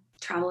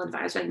travel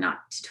advisory,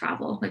 not to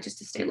travel, like just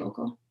to stay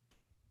local,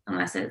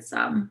 unless it's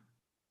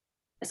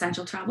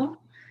essential travel.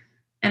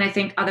 And I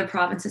think other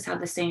provinces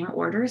have the same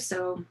orders.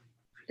 So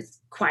it's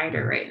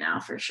quieter right now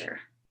for sure.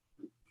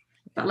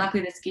 But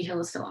luckily the ski hill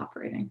is still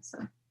operating. So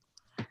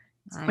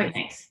it's quite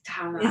nice to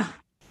have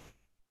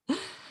that.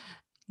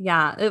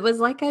 Yeah, it was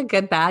like a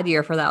good bad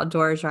year for the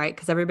outdoors, right?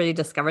 Because everybody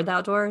discovered the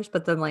outdoors,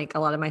 but then like a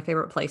lot of my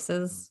favorite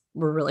places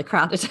were really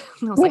crowded.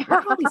 And I was like,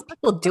 what are all these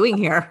people doing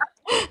here?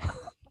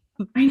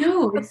 I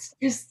know. It's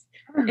just,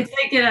 it's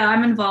like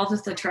I'm involved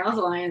with the Trails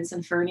Alliance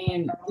in Fernie,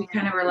 and we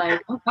kind of were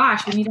like, oh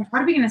gosh, how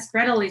are we going to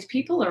spread all these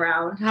people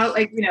around? How,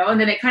 like,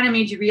 and then it kind of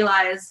made you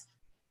realize,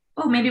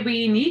 oh, maybe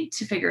we need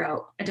to figure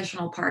out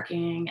additional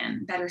parking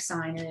and better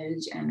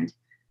signage and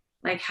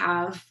like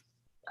have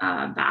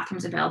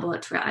bathrooms available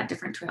at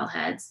different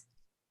trailheads,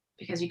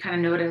 because you kind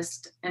of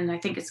noticed, and I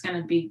think it's going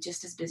to be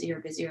just as busy or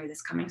busier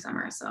this coming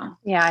summer. So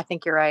yeah, I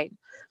think you're right.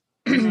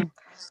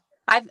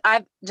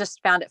 I've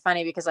just found it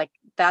funny because like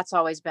that's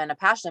always been a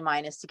passion of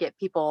mine, is to get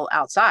people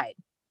outside.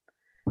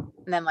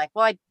 And then like,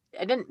 well, I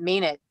didn't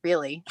mean it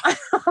really.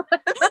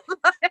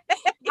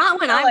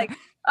 Not when I'm like,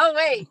 oh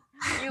wait,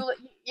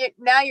 you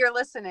now you're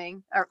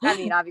listening. Or I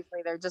mean, obviously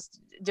they're just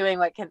doing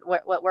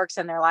what works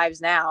in their lives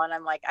now. And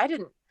I'm like,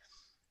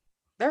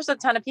 there's a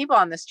ton of people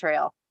on this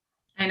trail.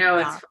 I know,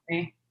 it's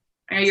funny.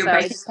 I know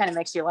it just kind of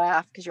makes you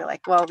laugh because you're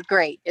like, well,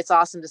 great. It's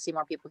awesome to see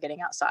more people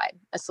getting outside.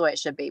 That's the way it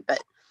should be.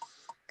 But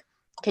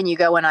can you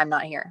go when I'm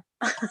not here?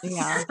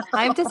 Yeah.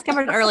 I've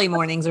discovered early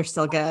mornings are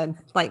still good.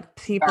 Like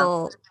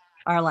people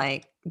are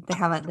like, they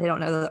don't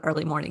know the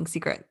early morning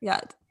secret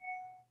yet.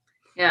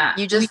 Yeah.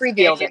 You just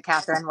revealed it,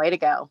 Catherine. Way to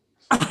go.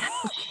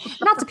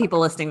 Not to people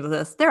listening to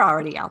this. They're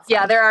already outside.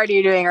 Yeah, they're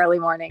already doing early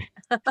morning.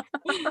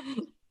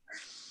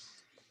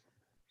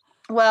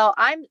 Well,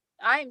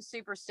 I'm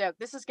super stoked.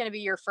 This is going to be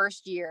your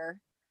first year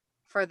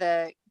for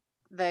the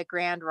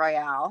Grand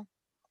Royale.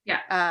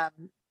 Yeah.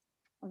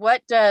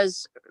 What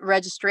does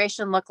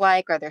registration look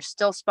like? Are there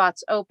still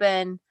spots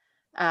open?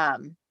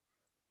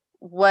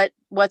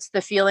 What's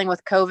the feeling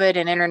with COVID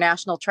and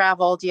international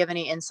travel? Do you have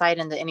any insight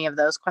into any of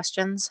those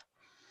questions?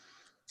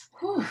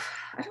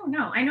 I don't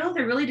know. I know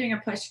they're really doing a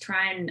push to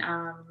try and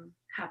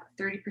have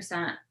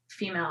 30%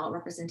 female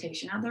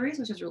representation at the race,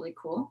 which is really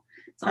cool.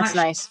 So that's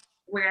nice. Sure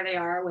where they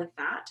are with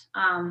that.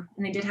 And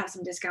they did have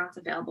some discounts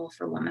available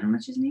for women,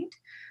 which is neat.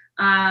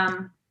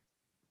 I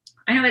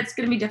know it's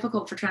going to be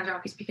difficult for Trans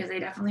Rockies because they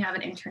definitely have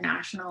an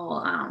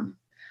international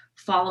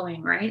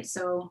following, right?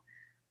 So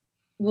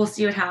we'll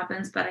see what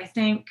happens. But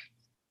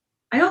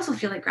I also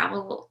feel like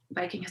gravel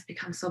biking has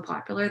become so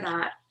popular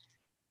that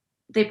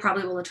they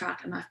probably will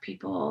attract enough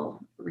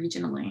people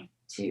regionally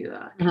to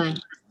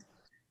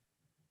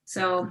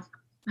So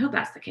I hope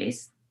that's the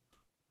case.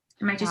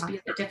 It might just be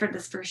a bit different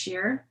this first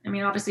year. I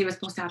mean, obviously it was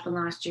supposed to happen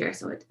last year,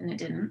 it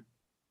didn't.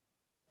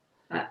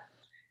 But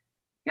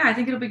yeah, I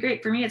think it'll be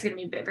great. For me, it's going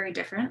to be very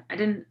different. I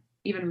didn't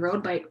even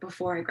road bike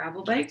before I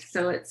gravel biked,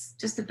 so it's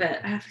just a bit,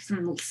 I have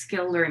some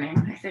skill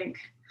learning, I think,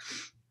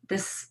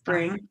 this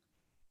spring.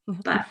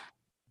 But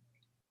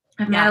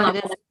I've met a lot.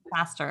 It is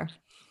faster.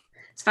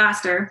 It's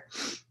faster.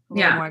 A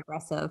little more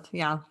aggressive.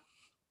 Yeah.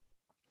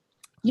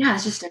 Yeah,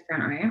 it's just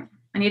different, right?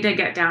 I need to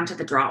get down to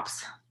the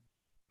drops.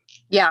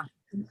 Yeah.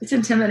 It's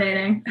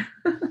intimidating.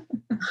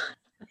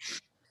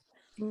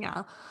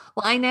 Yeah.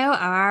 Well, I know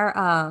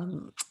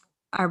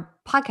our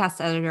podcast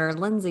editor,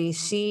 Lindsay,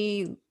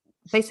 she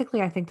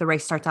basically, I think the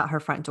race starts out her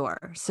front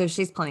door. So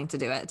she's planning to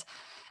do it.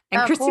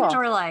 And Christine and I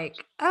were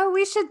like, oh,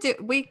 we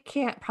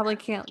probably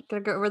can't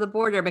go over the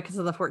border because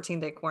of the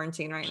 14-day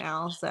quarantine right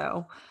now.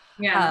 So,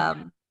 yeah.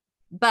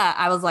 But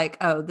I was like,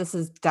 oh, this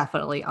is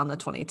definitely on the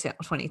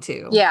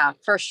 22. Yeah,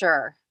 for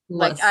sure.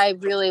 Like I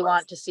really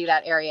want to see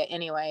that area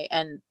anyway.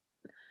 And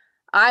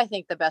I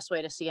think the best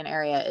way to see an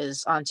area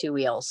is on two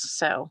wheels.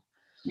 So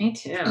me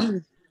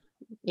too.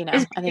 I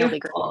think it'll be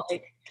great.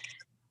 Like,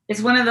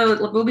 it's one of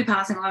those, we'll be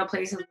passing a lot of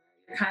places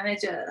kind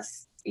of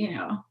just,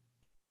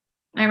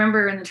 I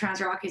remember in the Trans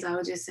Rockies, I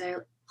would just say,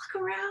 look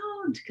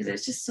around, because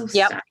it's just so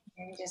stunning.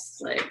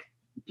 Just like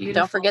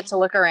beautiful. Don't forget to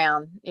look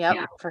around.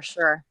 Yep, for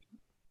sure.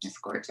 It's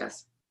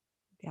gorgeous.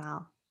 Yeah.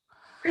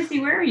 Christy,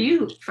 where are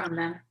you from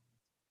then?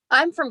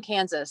 I'm from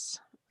Kansas.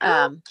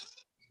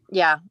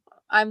 Yeah,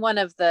 I'm one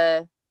of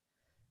the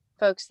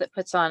folks that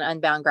puts on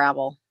Unbound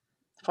Gravel,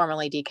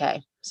 formerly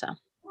DK. So.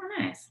 Oh,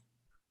 nice.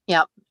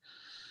 Yep.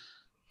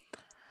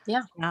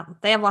 Yeah.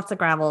 They have lots of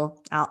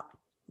gravel out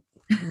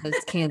in those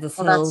Kansas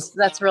hills.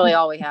 That's really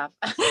all we have.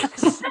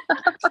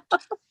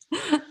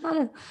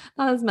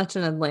 Not as much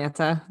in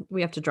Atlanta. We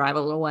have to drive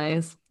a little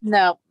ways.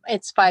 No,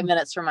 it's 5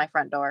 minutes from my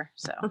front door.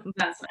 So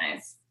That's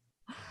nice.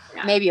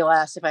 Yeah. Maybe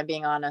less if I'm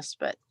being honest,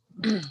 but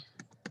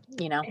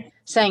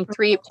saying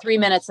 3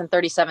 minutes and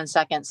 37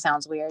 seconds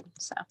sounds weird.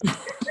 So.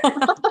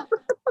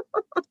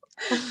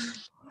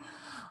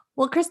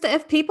 Well, Krista,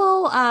 if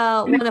people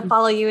want to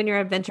follow you in your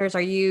adventures,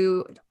 are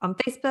you on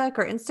Facebook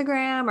or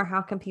Instagram, or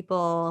how can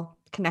people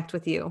connect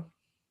with you?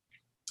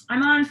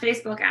 I'm on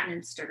Facebook and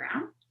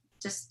Instagram.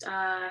 Just,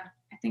 I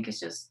think it's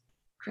just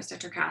Krista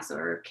Turcaso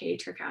or K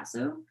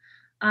Turcaso,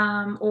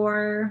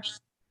 or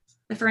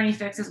the Fernie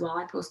Fix as well.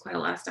 I post quite a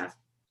lot of stuff.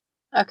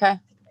 Okay.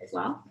 As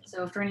well.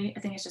 So Fernie, I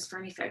think it's just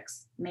Fernie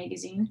Fix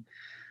magazine.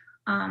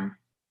 Yeah.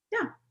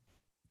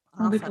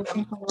 We'll be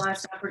posting a lot of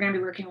stuff. We're going to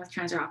be working with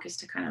Trans-Rockies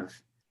to kind of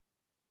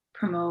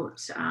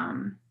promote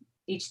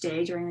each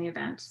day during the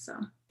event. So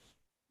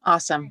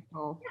awesome.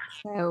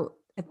 So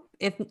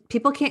if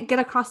people can't get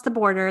across the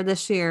border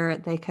this year,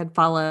 they could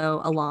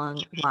follow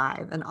along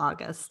live in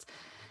August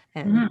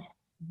and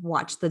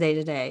watch the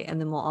day-to-day, and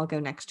then we'll all go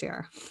next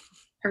year.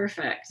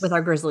 Perfect. With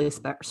our grizzly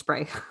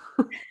spray.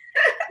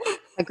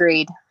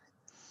 Agreed.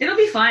 It'll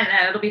be fun.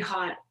 It'll be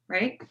hot,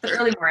 right? The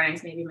early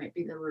mornings maybe might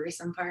be the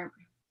worrisome part.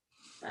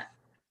 But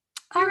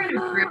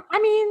I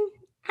mean,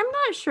 I'm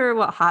not sure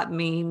what hot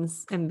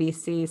means in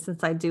BC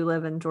since I do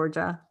live in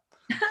Georgia.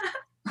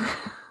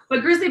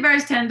 But grizzly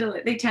bears tend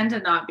to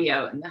not be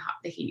out in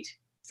the heat.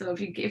 So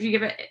if you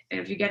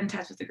get in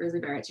touch with the grizzly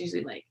bear, it's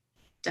usually like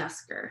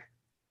dusk or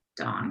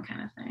dawn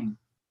kind of thing.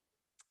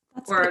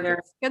 That's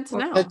good to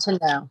know. Good to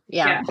know.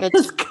 Yeah.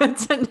 It's good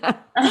to know.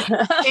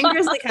 In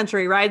grizzly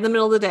country, right in the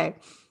middle of the day.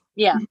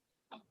 Yeah.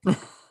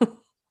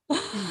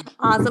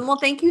 Awesome. Well,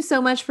 thank you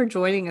so much for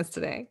joining us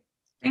today.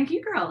 Thank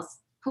you, girls.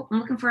 I'm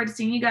looking forward to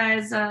seeing you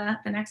guys the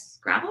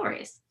next gravel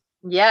race.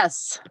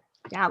 Yes.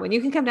 Yeah. When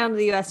you can come down to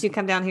the US, you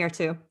come down here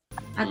too.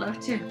 I'd love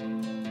to.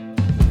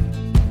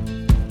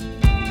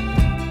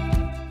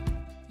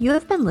 You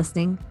have been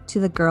listening to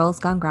the Girls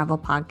Gone Gravel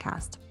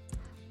podcast.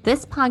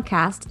 This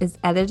podcast is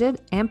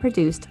edited and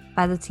produced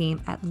by the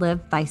team at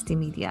Live Feisty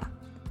Media.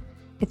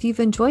 If you've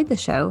enjoyed the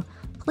show,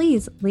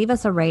 please leave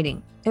us a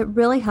rating. It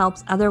really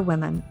helps other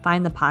women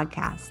find the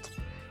podcast.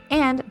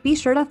 And be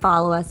sure to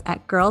follow us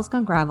at Girls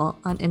Gone Gravel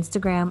on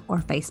Instagram or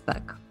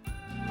Facebook.